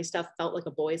 maritime stuff felt like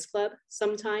a boys' club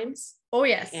sometimes. Oh,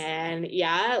 yes. And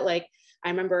yeah, like I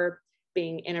remember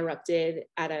being interrupted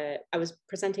I was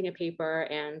presenting a paper,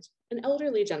 and an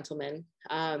elderly gentleman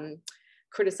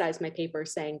criticized my paper,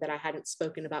 saying that I hadn't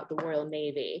spoken about the Royal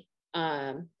Navy,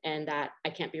 and that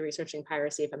I can't be researching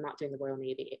piracy if I'm not doing the Royal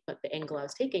Navy. But the angle I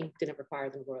was taking didn't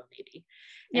require the Royal Navy.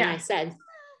 And I said,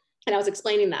 and I was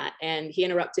explaining that, and he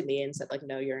interrupted me and said, like,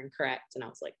 no, you're incorrect. And I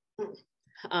was like,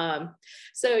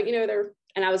 so, you know,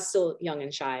 and I was still young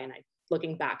and shy, and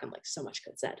looking back, I'm like, so much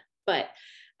good said. But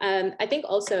I think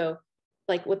also,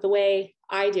 like, with the way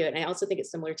I do it, and I also think it's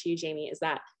similar to you, Jamie, is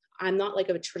that I'm not like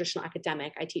a traditional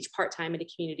academic. I teach part-time at a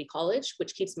community college,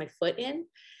 which keeps my foot in.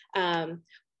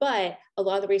 But a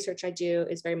lot of the research I do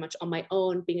is very much on my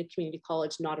own. Being a community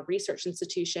college, not a research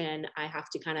institution, I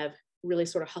have to kind of really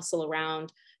sort of hustle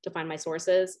around to find my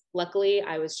sources. Luckily,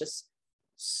 I was just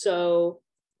so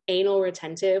anal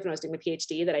retentive when I was doing my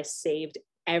PhD that I saved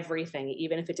everything,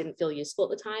 even if it didn't feel useful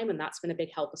at the time. And that's been a big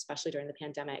help, especially during the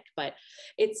pandemic. But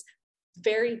it's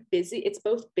very busy. It's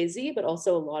both busy, but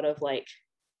also a lot of like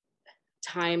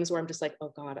times where I'm just like,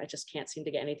 oh God, I just can't seem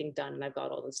to get anything done. And I've got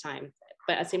all this time,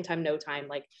 but at the same time, no time,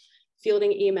 like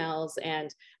fielding emails.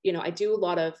 And, you know, I do a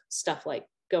lot of stuff like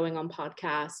going on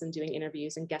podcasts and doing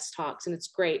interviews and guest talks, and it's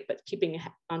great, but keeping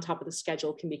on top of the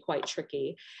schedule can be quite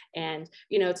tricky. And,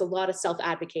 you know, it's a lot of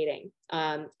self-advocating,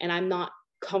 and I'm not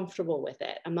comfortable with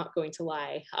it. I'm not going to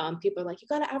lie. People are like, you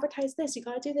got to advertise this, you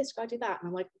got to do this, you got to do that. And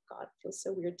I'm like, oh God, it feels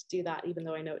so weird to do that, even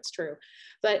though I know it's true.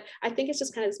 But I think it's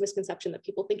just kind of this misconception that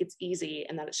people think it's easy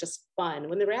and that it's just fun.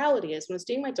 When the reality is, when I was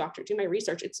doing my doctorate, doing my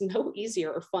research, it's no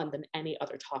easier or fun than any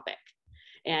other topic.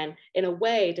 And in a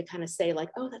way, to kind of say like,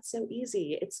 oh, that's so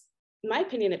easy. It's, in my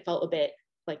opinion, it felt a bit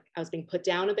like I was being put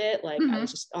down a bit, like I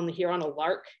was just on a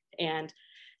lark. And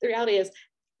the reality is,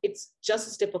 it's just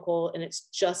as difficult and it's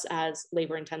just as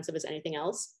labor intensive as anything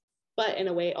else, but in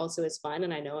a way also is fun.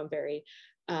 And I know I'm very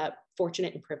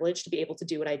fortunate and privileged to be able to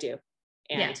do what I do.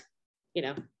 And, you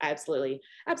know, I absolutely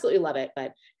love it.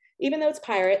 But even though it's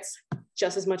pirates,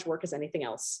 just as much work as anything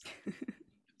else.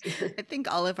 I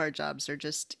think all of our jobs are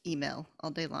just email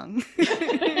all day long.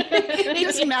 It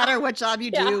doesn't matter what job you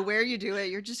do, where you do it,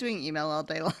 you're just doing email all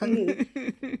day long.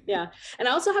 Yeah. And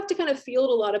I also have to kind of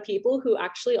field a lot of people who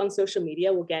actually on social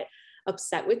media will get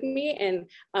upset with me. And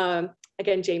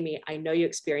again, Jamie, I know you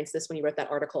experienced this when you wrote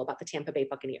that article about the Tampa Bay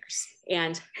Buccaneers.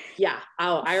 And yeah,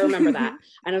 I remember that.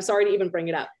 And I'm sorry to even bring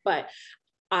it up, but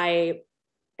I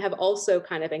have also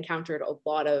kind of encountered a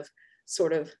lot of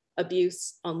sort of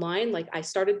abuse online. Like I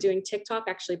started doing TikTok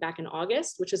actually back in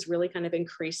August, which has really kind of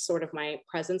increased sort of my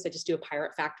presence. I just do a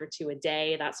pirate fact or two a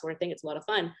day, that sort of thing. It's a lot of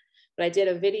fun. But I did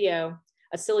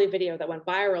a silly video that went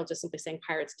viral, just simply saying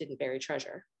pirates didn't bury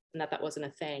treasure and that wasn't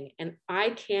a thing. And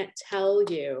I can't tell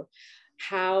you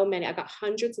how many, I got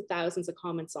hundreds of thousands of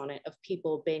comments on it of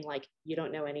people being like, you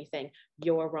don't know anything,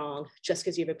 you're wrong. Just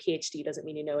because you have a PhD doesn't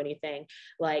mean you know anything.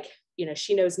 Like, you know,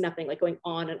 she knows nothing, like going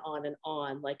on and on and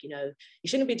on. Like, you know, you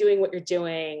shouldn't be doing what you're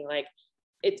doing. Like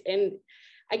it's, and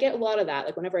I get a lot of that.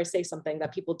 Like whenever I say something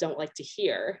that people don't like to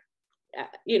hear,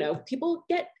 you know, people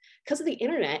get, because of the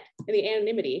internet and the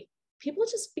anonymity, people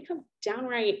just become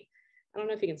downright, I don't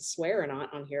know if you can swear or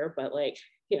not on here, but like,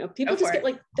 you know, people just get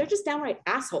like, they're just downright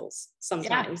assholes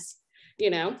sometimes. Yeah.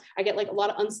 You know, I get like a lot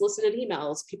of unsolicited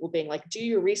emails, people being like, do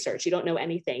your research, you don't know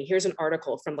anything. Here's an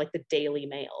article from like the Daily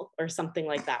Mail or something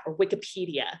like that, or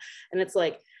Wikipedia. And it's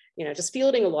like, you know, just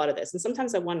fielding a lot of this. And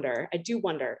sometimes I do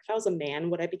wonder, if I was a man,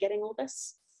 would I be getting all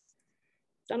this?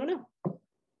 I don't know. So,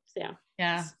 yeah.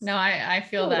 Yeah, no, I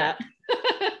feel that.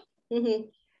 Mm-hmm.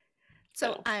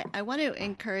 So I want to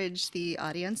encourage the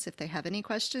audience, if they have any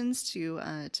questions, to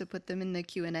put them in the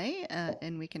Q&A,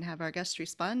 and we can have our guests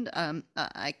respond.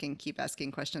 I can keep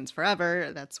asking questions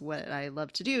forever. That's what I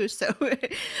love to do. So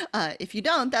if you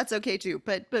don't, that's okay too.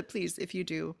 But please, if you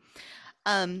do,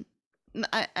 I want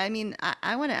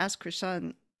to ask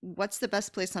Chrishon, what's the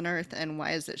best place on earth, and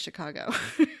why is it Chicago?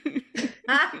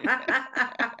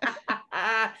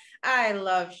 I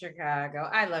love Chicago.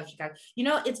 I love Chicago. You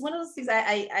know, it's one of those things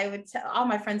I would tell all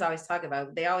my friends always talk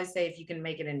about. They always say, if you can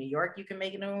make it in New York, you can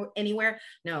make it anywhere.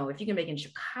 No, if you can make it in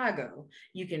Chicago,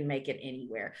 you can make it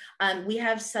anywhere. We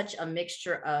have such a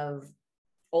mixture of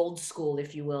old school,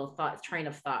 if you will, train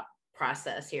of thought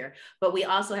process here, but we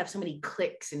also have so many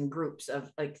cliques and groups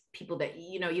of like people that,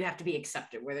 you know, you have to be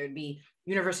accepted, whether it be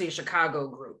University of Chicago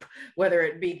group, whether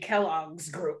it be Kellogg's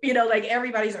group, you know, like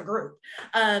everybody's a group.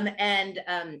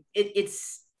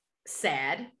 It's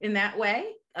sad in that way,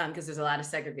 because there's a lot of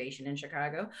segregation in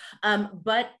Chicago.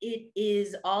 But it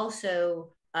is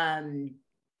also if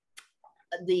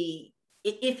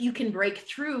you can break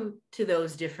through to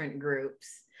those different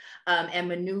groups and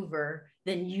maneuver,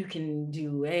 then you can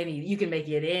make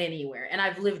it anywhere. And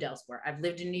I've lived elsewhere. I've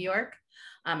lived in New York.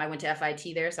 I went to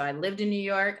FIT there. So I lived in New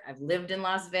York. I've lived in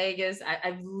Las Vegas.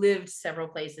 I've lived several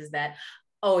places that,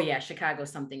 oh yeah,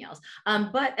 Chicago's something else.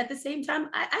 But at the same time,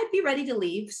 I'd be ready to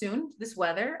leave soon, this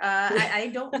weather.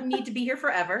 I don't need to be here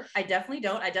forever. I definitely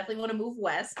don't. I definitely want to move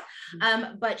west.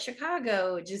 But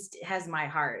Chicago just has my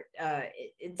heart.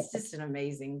 It's just an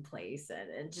amazing place.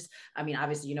 And just, I mean,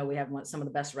 obviously, you know, we have some of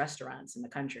the best restaurants in the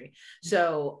country.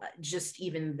 So just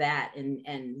even that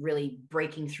and really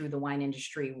breaking through the wine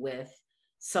industry with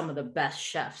some of the best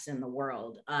chefs in the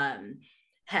world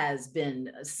has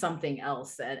been something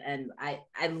else. And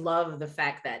I love the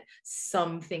fact that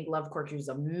some think Love Cork is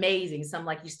amazing. Some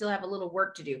like, you still have a little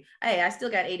work to do. Hey, I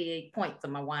still got 88 points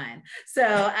on my wine. So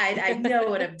I know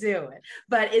what I'm doing,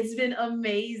 but it's been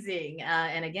amazing.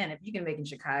 And again, if you can make in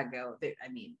Chicago, I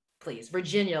mean, please,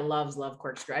 Virginia loves Love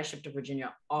Cork. I ship to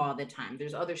Virginia all the time.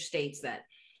 There's other states that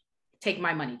take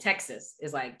my money. Texas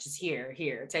is like, just here,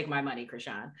 take my money,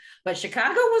 Chrishon. But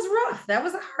Chicago was rough. That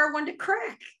was a hard one to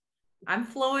crack. I'm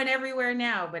flowing everywhere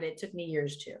now, but it took me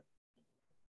years too.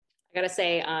 I gotta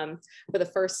say, for the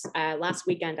first, last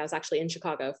weekend, I was actually in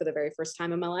Chicago for the very first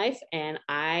time in my life, and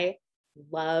I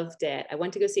loved it. I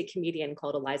went to go see a comedian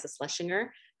called Eliza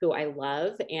Schlesinger, who I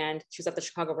love, and she was at the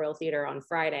Chicago Royal Theater on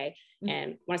Friday.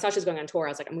 And when I saw she was going on tour, I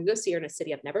was like, I'm gonna go see her in a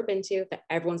city I've never been to, that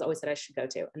everyone's always said I should go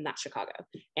to, and that's Chicago.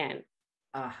 And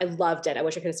I loved it. I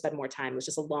wish I could have spent more time. It was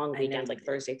just a long weekend, like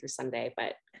Thursday through Sunday,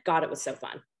 but God, it was so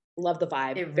fun. Love the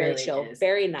vibe. It very really chill, is.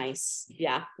 very nice.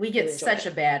 Yeah. We get such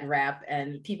a bad rap,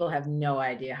 and people have no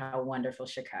idea how wonderful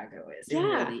Chicago is. It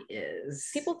really is.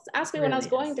 People ask me when I was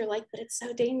going, they're like, but it's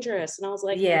so dangerous. And I was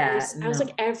like, I was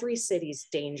like, every city's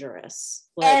dangerous.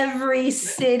 Like, every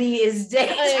city is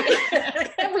dangerous.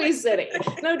 Like, every city,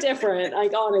 no different,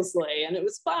 like honestly. And it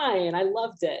was fine. I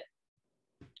loved it.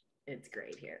 It's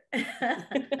great here.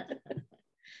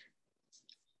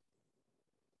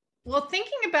 Well,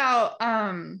 thinking about,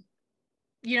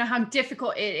 you know, how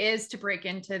difficult it is to break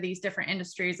into these different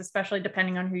industries, especially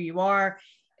depending on who you are,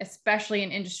 especially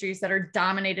in industries that are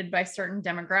dominated by certain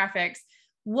demographics.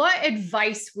 What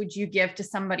advice would you give to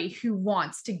somebody who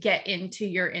wants to get into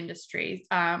your industry?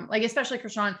 Like, especially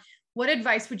Chrishon, what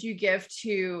advice would you give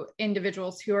to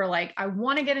individuals who are like, I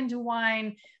want to get into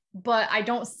wine, but I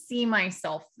don't see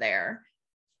myself there?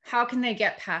 How can they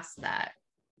get past that?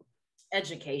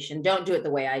 Education. Don't do it the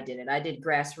way I did it. I did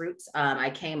grassroots. I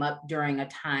came up during a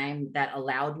time that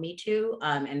allowed me to,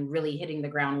 and really hitting the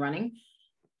ground running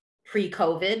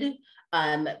pre-COVID,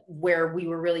 where we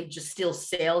were really just still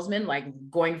salesmen, like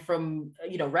going from,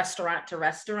 restaurant to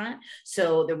restaurant.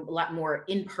 So there were a lot more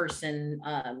in-person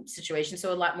situations.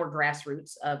 So a lot more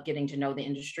grassroots of getting to know the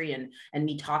industry and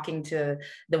me talking to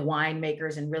the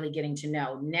winemakers and really getting to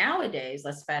know. Nowadays,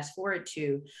 let's fast forward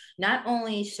to not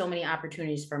only so many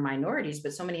opportunities for minorities,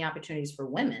 but so many opportunities for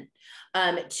women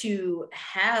to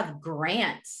have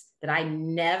grants that I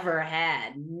never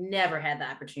had the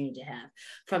opportunity to have,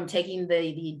 from taking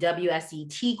the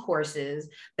WSET courses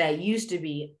that used to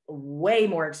be way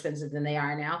more expensive than they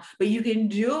are now, but you can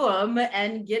do them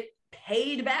and get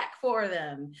paid back for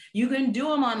them. You can do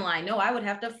them online. No, I would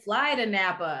have to fly to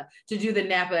Napa to do the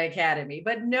Napa Academy,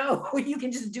 but no, you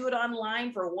can just do it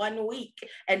online for 1 week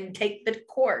and take the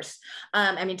course.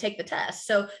 Take the test.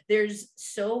 So there's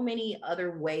so many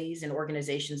other ways and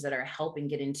organizations that are helping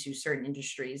get into certain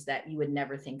industries that you would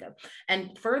never think of.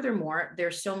 And furthermore,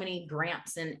 there's so many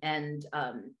grants and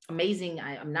amazing.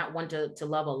 I'm not one to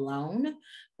love a loan,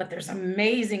 but there's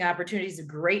amazing opportunities of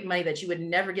great money that you would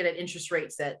never get at interest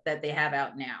rates that they have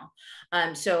out now.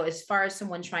 So as far as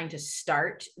someone trying to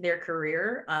start their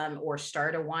career or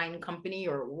start a wine company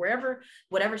or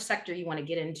whatever sector you want to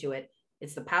get into it,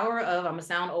 it's the power of, I'm gonna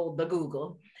sound old, the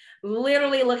Google.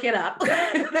 Literally look it up.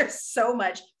 There's so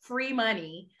much free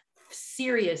money.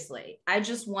 Seriously, I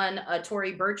just won a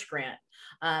Tory Burch grant.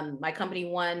 My company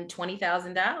won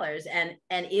 $20,000, and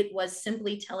it was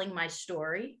simply telling my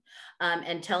story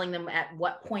and telling them at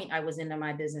what point I was into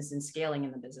my business and scaling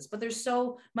in the business. But there's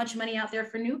so much money out there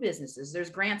for new businesses. There's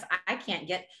grants I can't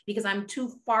get because I'm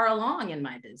too far along in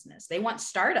my business. They want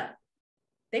startup.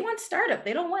 They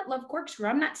don't want Love Corkscrew.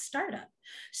 I'm not startup.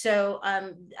 So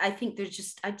I think there's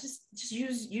just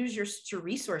use your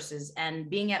resources, and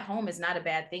being at home is not a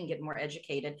bad thing. Get more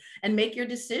educated and make your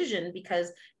decision,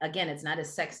 because again, it's not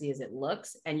as sexy as it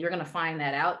looks. And you're going to find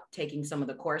that out taking some of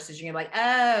the courses. You're going to be like,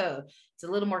 oh, it's a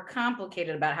little more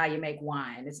complicated about how you make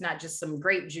wine. It's not just some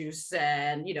grape juice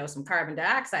and, some carbon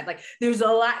dioxide. Like, there's a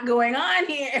lot going on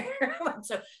here.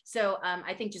 So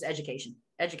I think just education.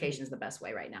 Education is the best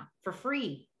way right now, for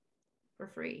free.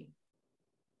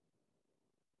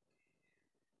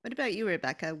 What about you,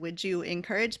 Rebecca? Would you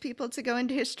encourage people to go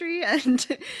into history? And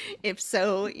if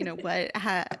so,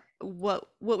 what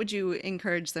would you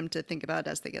encourage them to think about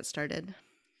as they get started?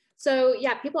 So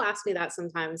yeah, people ask me that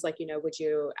sometimes, like, would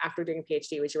you, after doing a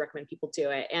PhD, would you recommend people do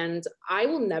it? And I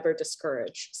will never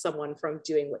discourage someone from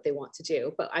doing what they want to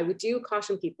do, but I would do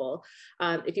caution people,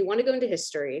 if you want to go into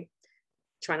history,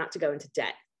 try not to go into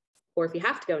debt. Or if you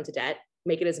have to go into debt,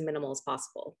 make it as minimal as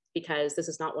possible, because this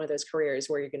is not one of those careers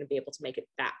where you're going to be able to make it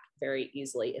back very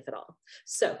easily, if at all.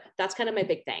 So that's kind of my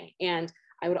big thing. And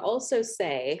I would also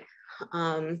say,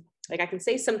 I can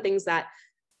say some things that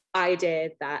I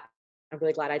did that I'm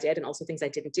really glad I did, and also things I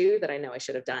didn't do that I know I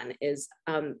should have done, is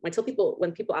when people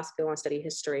ask if they want to study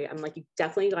history, I'm like, you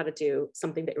definitely got to do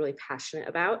something that you're really passionate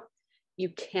about. You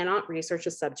cannot research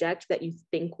a subject that you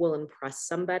think will impress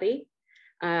somebody.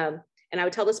 And I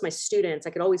would tell this to my students. I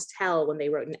could always tell when they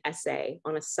wrote an essay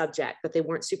on a subject that they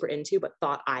weren't super into, but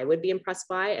thought I would be impressed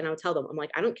by. And I would tell them, I'm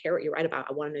like, I don't care what you write about.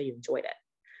 I want to know you enjoyed it.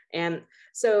 And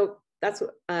so that's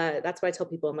what I tell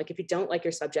people. I'm like, if you don't like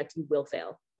your subject, you will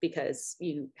fail, because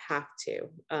you have to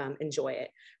enjoy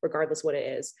it, regardless what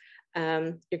it is.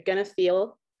 You're going to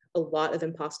feel a lot of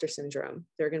imposter syndrome.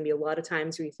 There are going to be a lot of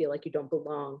times where you feel like you don't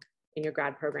belong in your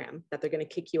grad program, that they're going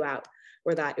to kick you out,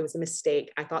 or that it was a mistake.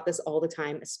 I thought this all the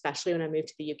time, especially when I moved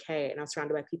to the UK and I was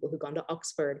surrounded by people who'd gone to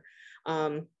Oxford.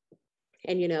 And,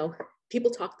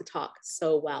 people talk the talk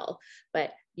so well,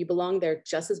 but you belong there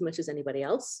just as much as anybody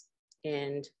else.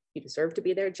 And you deserve to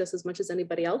be there just as much as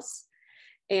anybody else.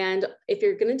 And if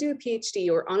you're going to do a PhD,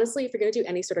 or honestly, if you're going to do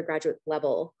any sort of graduate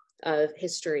level of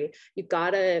history, you've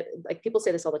got to, like, people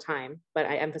say this all the time, but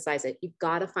I emphasize it, you've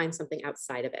got to find something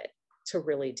outside of it to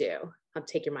really do,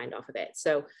 take your mind off of it.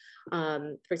 So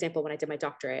for example, when I did my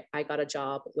doctorate, I got a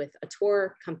job with a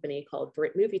tour company called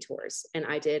Brit Movie Tours, and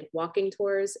I did walking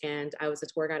tours, and I was a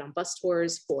tour guide on bus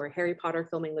tours for Harry Potter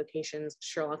filming locations,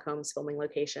 Sherlock Holmes filming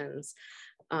locations,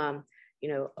 a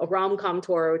rom-com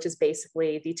tour, which is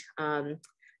basically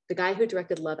the guy who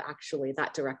directed Love Actually,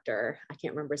 that director, I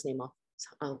can't remember his name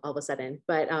all of a sudden,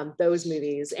 but those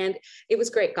movies. And it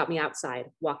was great, got me outside,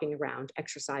 walking around,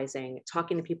 exercising,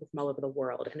 talking to people from all over the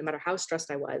world. And no matter how stressed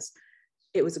I was,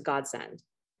 it was a godsend.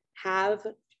 Have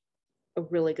a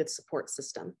really good support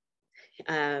system.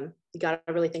 You got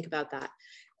to really think about that.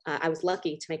 I was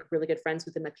lucky to make really good friends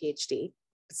within my PhD.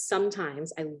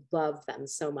 Sometimes I love them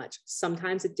so much.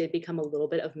 Sometimes it did become a little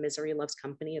bit of misery loves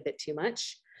company a bit too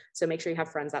much. So make sure you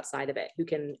have friends outside of it who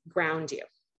can ground you.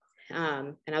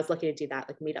 And I was lucky to do that.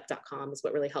 Like meetup.com is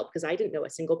what really helped, because I didn't know a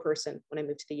single person when I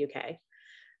moved to the UK.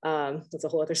 That's a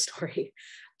whole other story.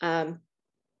 And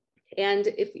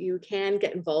if you can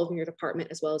get involved in your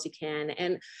department as well as you can.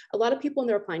 And a lot of people when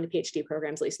they're applying to PhD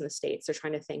programs, at least in the States, they're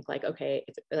trying to think like, okay,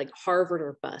 if, like Harvard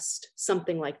or bust,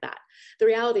 something like that. The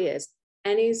reality is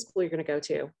any school you're going to go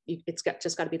to, it's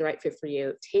just got to be the right fit for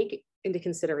you. Take into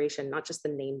consideration, not just the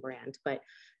name brand, but,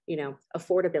 you know,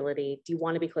 affordability. Do you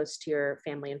want to be close to your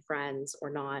family and friends or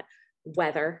not?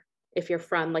 Weather. If you're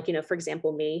from, like, you know, for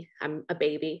example, me, I'm a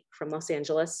baby from Los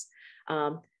Angeles.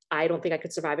 I don't think I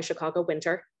could survive a Chicago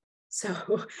winter. So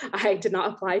I did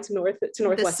not apply to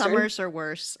Northwestern. The summers are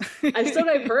worse.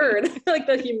 I've heard like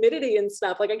the humidity and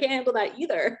stuff. Like I can't handle that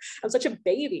either. I'm such a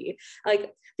baby.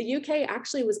 Like the UK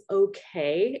actually was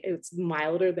okay. It's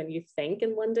milder than you think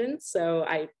in London. So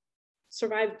I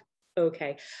survived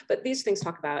okay. But these things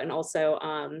talk about, and also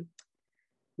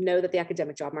know that the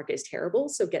academic job market is terrible.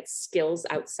 So get skills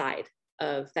outside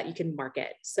of that you can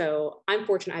market. So I'm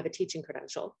fortunate I have a teaching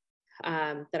credential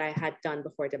that I had done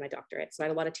before I did my doctorate. So I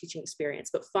had a lot of teaching experience,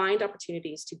 but find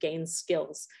opportunities to gain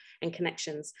skills and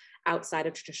connections outside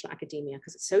of traditional academia,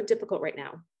 because it's so difficult right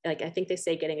now. Like I think they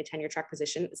say getting a tenure track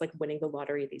position is like winning the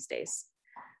lottery these days.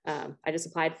 I just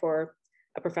applied for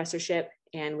a professorship,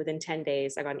 and within 10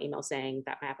 days, I got an email saying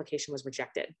that my application was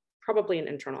rejected, probably an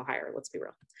internal hire, let's be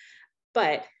real.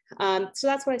 But so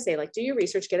that's what I say, like do your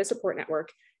research, get a support network,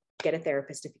 get a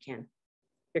therapist if you can.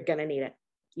 You're gonna need it.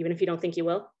 Even if you don't think you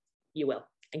will,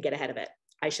 and get ahead of it.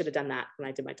 I should have done that when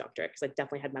I did my doctorate, because I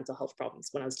definitely had mental health problems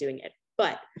when I was doing it.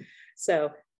 But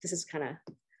so this is kind of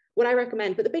what I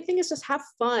recommend. But the big thing is just have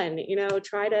fun, you know,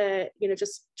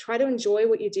 just try to enjoy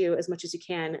what you do as much as you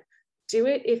can. Do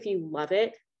it if you love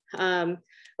it.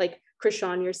 Like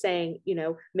Chrishon, you're saying, you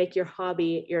know, make your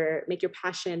hobby, make your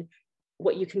passion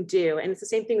what you can do. And it's the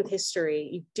same thing with history.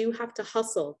 You do have to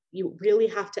hustle. You really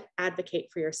have to advocate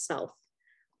for yourself.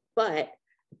 But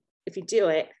if you do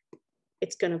it,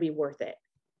 it's going to be worth it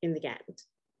in the end.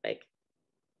 Like,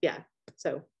 yeah.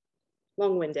 So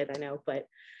long-winded, I know, but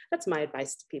that's my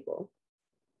advice to people.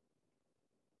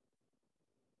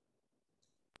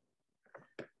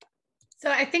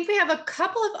 So I think we have a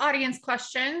couple of audience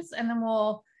questions and then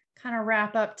we'll kind of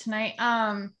wrap up tonight.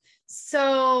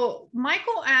 So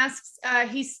Michael asks,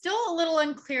 he's still a little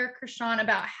unclear, Chrishon,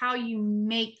 about how you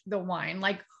make the wine.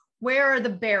 Like, where are the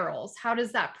barrels? How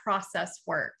does that process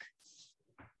work?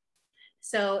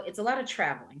 So it's a lot of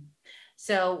traveling.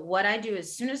 So what I do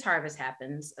as soon as harvest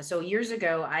happens, so years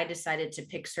ago, I decided to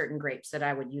pick certain grapes that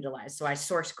I would utilize. So I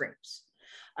source grapes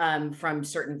from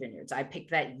certain vineyards. I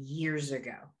picked that years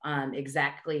ago,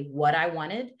 exactly what I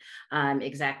wanted,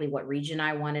 exactly what region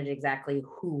I wanted, exactly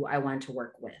who I wanted to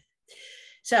work with.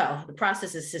 So the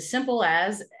process is as simple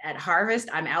as at harvest,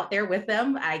 I'm out there with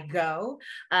them, I go,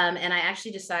 and I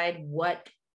actually decide what,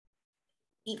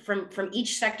 from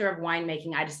each sector of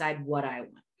winemaking, I decide what I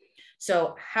want.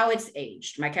 So how it's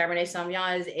aged. My Cabernet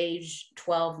Sauvignon is aged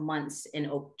 12 months in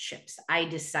oak chips. I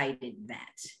decided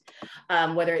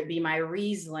that. Whether it be my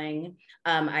Riesling,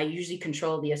 I usually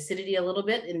control the acidity a little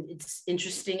bit. And it's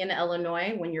interesting in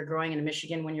Illinois, when you're growing, in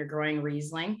Michigan, when you're growing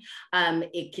Riesling,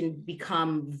 it can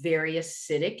become very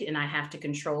acidic and I have to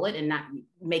control it and not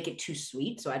make it too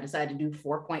sweet. So I decided to do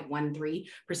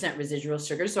 4.13% residual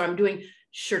sugar. So I'm doing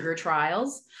sugar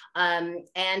trials. And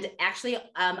actually,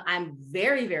 I'm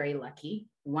very, very lucky,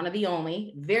 one of the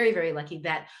only, very, very lucky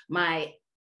that my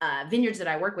vineyards that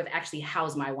I work with actually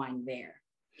house my wine there.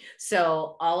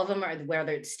 So all of them are,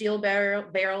 whether it's steel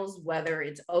barrels, whether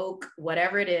it's oak,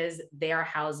 whatever it is, they are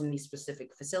housed in these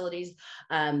specific facilities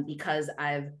because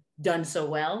I've done so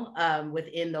well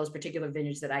within those particular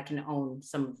vineyards that I can own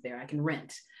I can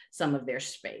rent some of their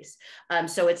space.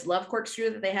 So it's love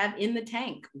corkscrew that they have in the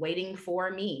tank waiting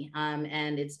for me.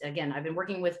 And it's, again, I've been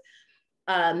working with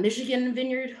Michigan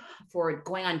vineyard for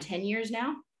going on 10 years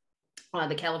now.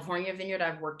 The California vineyard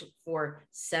I've worked for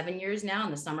 7 years now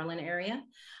in the Summerlin area.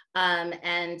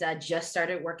 And just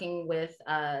started working with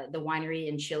the winery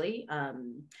in Chile.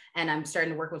 And I'm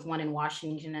starting to work with one in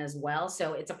Washington as well.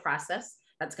 So it's a process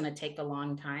that's going to take a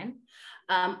long time.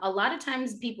 A lot of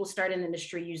times people start in the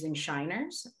industry using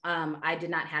shiners. I did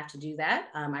not have to do that.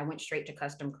 I went straight to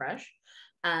custom crush.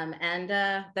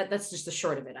 That's just the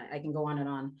short of it. I can go on and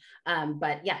on.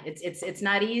 But yeah, it's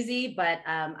not easy, but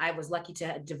I was lucky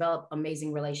to develop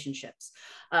amazing relationships.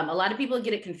 A lot of people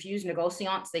get it confused,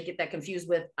 negociants, they get that confused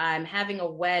with I'm having a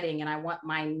wedding and I want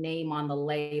my name on the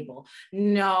label.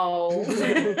 No,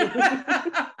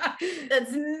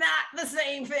 that's not the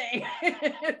same thing.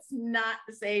 It's not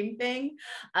the same thing.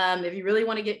 If you really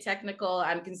want to get technical,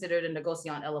 I'm considered a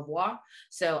negociant à la voix.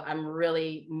 So I'm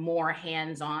really more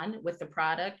hands-on with the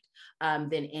product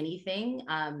than anything.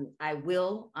 I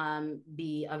will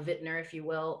be a vintner, if you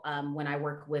will, when I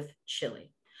work with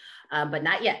chili, but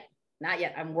not yet. Not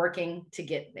yet. I'm working to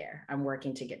get there. I'm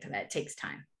working to get to that. It takes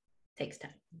time.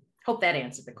 Hope that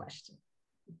answered the question.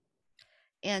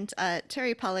 And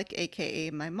Terry Pollock, aka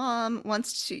my mom,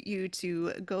 wants you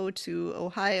to go to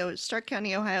Ohio, Stark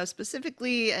County, Ohio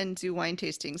specifically, and do wine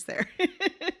tastings there.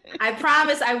 I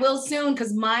promise I will soon,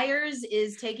 because Myers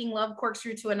is taking Love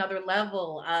Corkscrew to another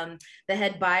level. The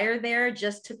head buyer there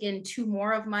just took in 2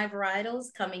 more of my varietals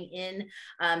coming in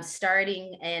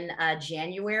starting in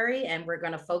January. And we're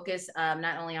going to focus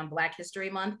not only on Black History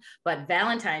Month, but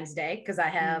Valentine's Day, because I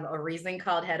have a Riesling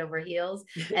called Head Over Heels,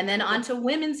 and then on to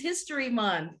Women's History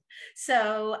Month.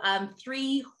 So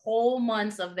 3 whole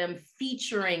months of them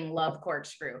featuring Love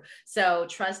Corkscrew. So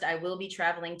trust, I will be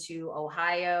traveling to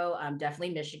Ohio,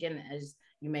 definitely Michigan. As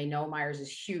you may know, Myers is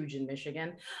huge in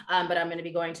Michigan, but I'm going to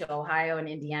be going to Ohio and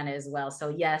Indiana as well. So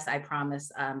yes, I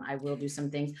promise I will do some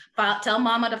things. Tell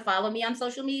mama to follow me on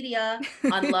social media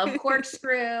on Love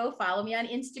Corkscrew. Follow me on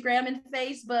Instagram and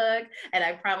Facebook. And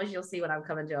I promise you'll see when I'm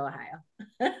coming to Ohio.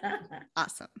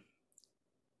 Awesome.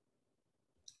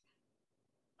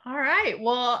 All right.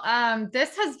 Well,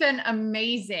 this has been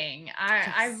amazing.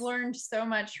 I've learned so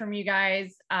much from you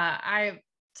guys. I've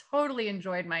totally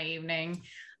enjoyed my evening.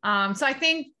 So I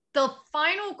think the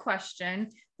final question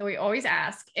that we always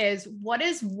ask is, what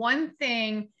is one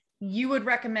thing you would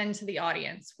recommend to the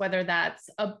audience, whether that's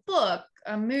a book,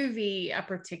 a movie, a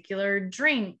particular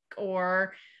drink,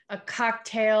 or a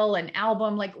cocktail, an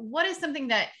album? Like, what is something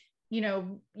that,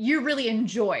 you really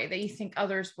enjoy that you think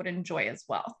others would enjoy as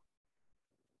well?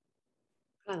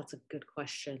 Oh, that's a good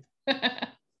question. I'm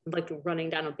like running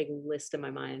down a big list in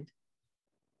my mind.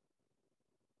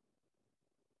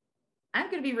 I'm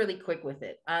going to be really quick with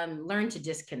it. Learn to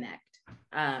disconnect.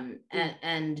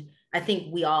 And I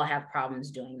think we all have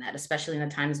problems doing that, especially in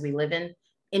the times we live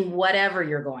in whatever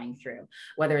you're going through,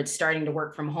 whether it's starting to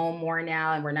work from home more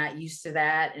now and we're not used to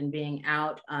that and being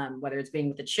out, whether it's being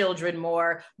with the children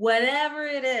more, whatever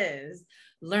it is,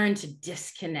 learn to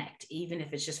disconnect, even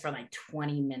if it's just for like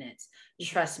 20 minutes.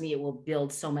 Trust me, it will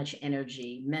build so much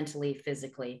energy, mentally,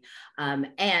 physically.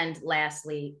 And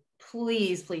lastly,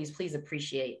 please, please, please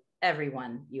appreciate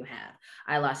everyone you have.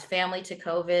 I lost family to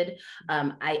COVID.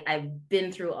 I've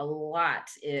been through a lot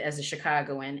as a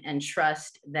Chicagoan, and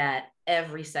trust that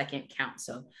every second counts.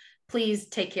 So please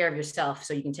take care of yourself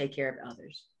so you can take care of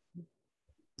others.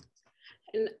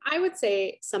 And I would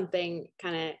say something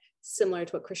kind of similar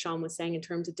to what Chrishon was saying in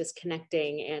terms of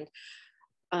disconnecting.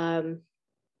 And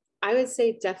I would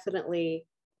say definitely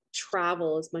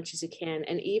travel as much as you can.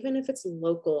 And even if it's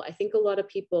local, I think a lot of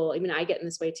people, I mean, I get in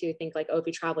this way too, think like, oh, if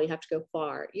you travel, you have to go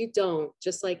far. You don't.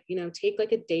 Just like, take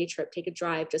like a day trip, take a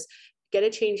drive, just get a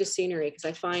change of scenery. Because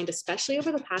I find, especially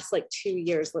over the past like 2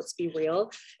 years, let's be real,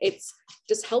 it's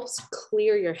just helps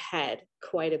clear your head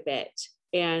quite a bit.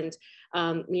 And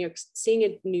you're seeing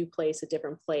a new place, a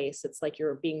different place. It's like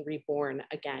you're being reborn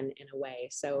again in a way.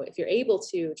 So if you're able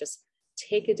to just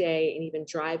take a day and even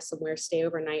drive somewhere, stay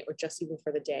overnight, or just even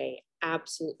for the day,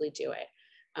 absolutely do it.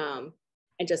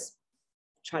 And just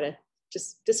try to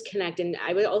just disconnect. And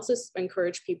I would also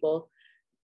encourage people,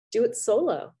 do it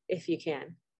solo if you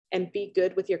can, and be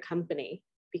good with your company,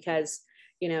 because,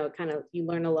 kind of, you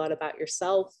learn a lot about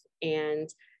yourself and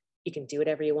you can do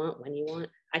whatever you want when you want.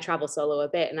 I travel solo a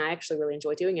bit and I actually really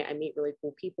enjoy doing it. I meet really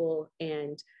cool people,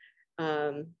 and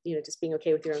just being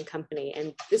okay with your own company.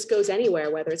 And this goes anywhere,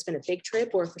 whether it's been a big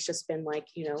trip or if it's just been like,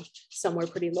 somewhere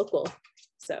pretty local.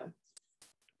 So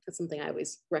that's something I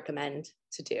always recommend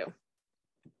to do.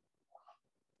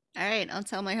 All right, I'll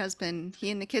tell my husband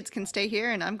he and the kids can stay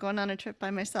here and I'm going on a trip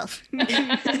by myself.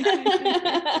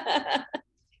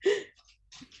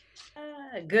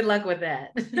 Good luck with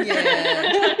that.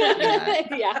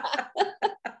 Yeah.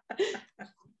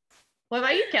 What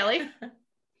about you, Kelly?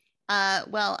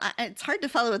 Well, it's hard to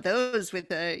follow those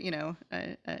with a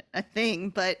thing,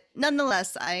 but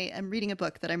nonetheless, I am reading a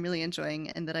book that I'm really enjoying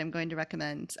and that I'm going to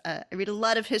recommend. I read a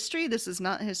lot of history. This is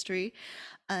not history.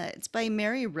 It's by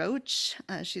Mary Roach.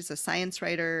 She's a science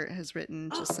writer, has written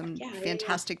just some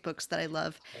fantastic books that I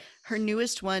love. Her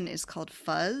newest one is called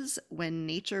Fuzz, When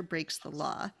Nature Breaks the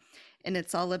Law. And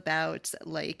it's all about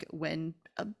like when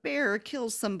a bear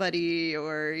kills somebody,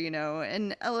 or, you know,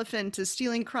 an elephant is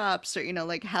stealing crops, or, you know,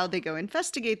 like how they go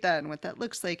investigate that and what that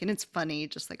looks like. And it's funny,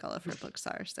 just like all of her books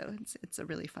are. So it's a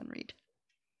really fun read.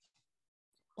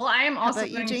 Well, I am also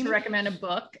going to recommend a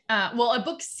book, a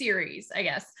book series, I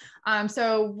guess.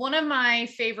 So one of my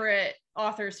favorite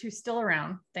authors who's still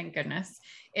around, thank goodness,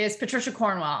 is Patricia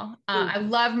Cornwell. I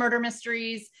love murder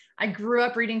mysteries. I grew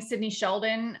up reading Sidney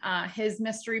Sheldon, his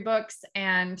mystery books,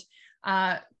 and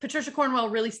Patricia Cornwell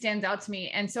really stands out to me.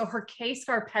 And so her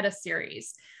Scarpetta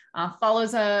series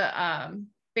follows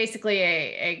basically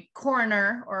a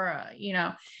coroner, or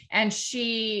and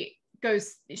she's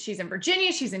in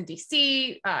Virginia, she's in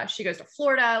DC, she goes to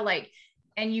Florida,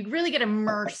 and you really get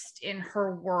immersed in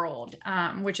her world,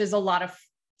 which is it's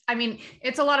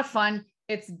a lot of fun.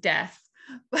 It's death,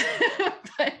 but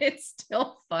it's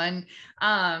still fun.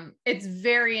 It's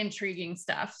very intriguing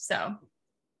stuff. So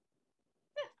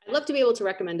I'd love to be able to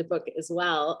recommend a book as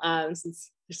well,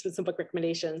 since there's been some book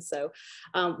recommendations. So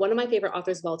one of my favorite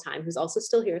authors of all time, who's also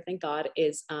still here, thank God,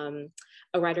 is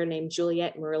a writer named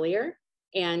Juliet Marillier.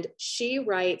 And she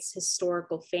writes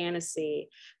historical fantasy,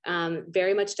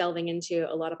 very much delving into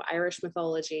a lot of Irish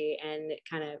mythology and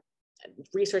kind of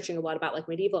researching a lot about like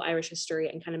medieval Irish history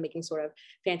and kind of making sort of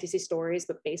fantasy stories,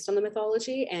 but based on the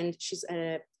mythology. And she's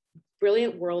a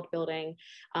brilliant world building.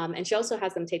 And she also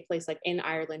has them take place like in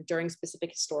Ireland during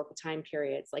specific historical time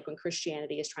periods, like when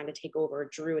Christianity is trying to take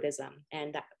over Druidism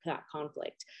and that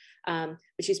conflict. But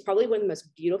she's probably one of the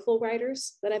most beautiful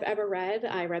writers that I've ever read.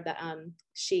 I read that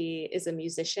she is a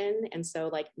musician. And so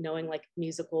like knowing like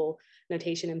musical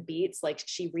notation and beats, like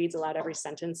she reads aloud every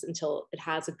sentence until it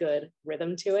has a good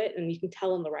rhythm to it. And you can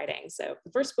tell in the writing. So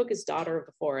the first book is Daughter of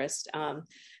the Forest.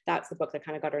 That's the book that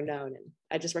kind of got her known. And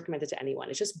I just recommend it to anyone.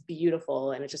 It's just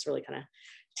beautiful. And it just really kind of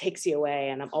takes you away.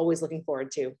 And I'm always looking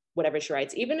forward to whatever she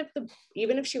writes. Even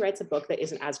if she writes a book that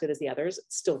isn't as good as the others,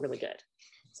 it's still really good.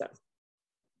 So.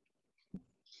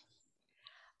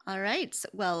 All right.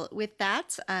 Well, with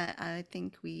that, I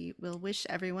think we will wish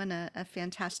everyone a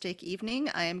fantastic evening.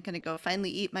 I am going to go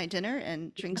finally eat my dinner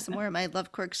and drink some more of my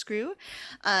Love Corkscrew.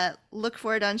 Look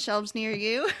for it on shelves near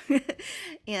you.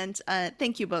 And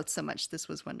thank you both so much. This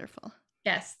was wonderful.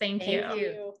 Yes, thank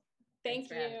you. Thank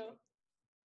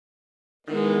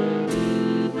you.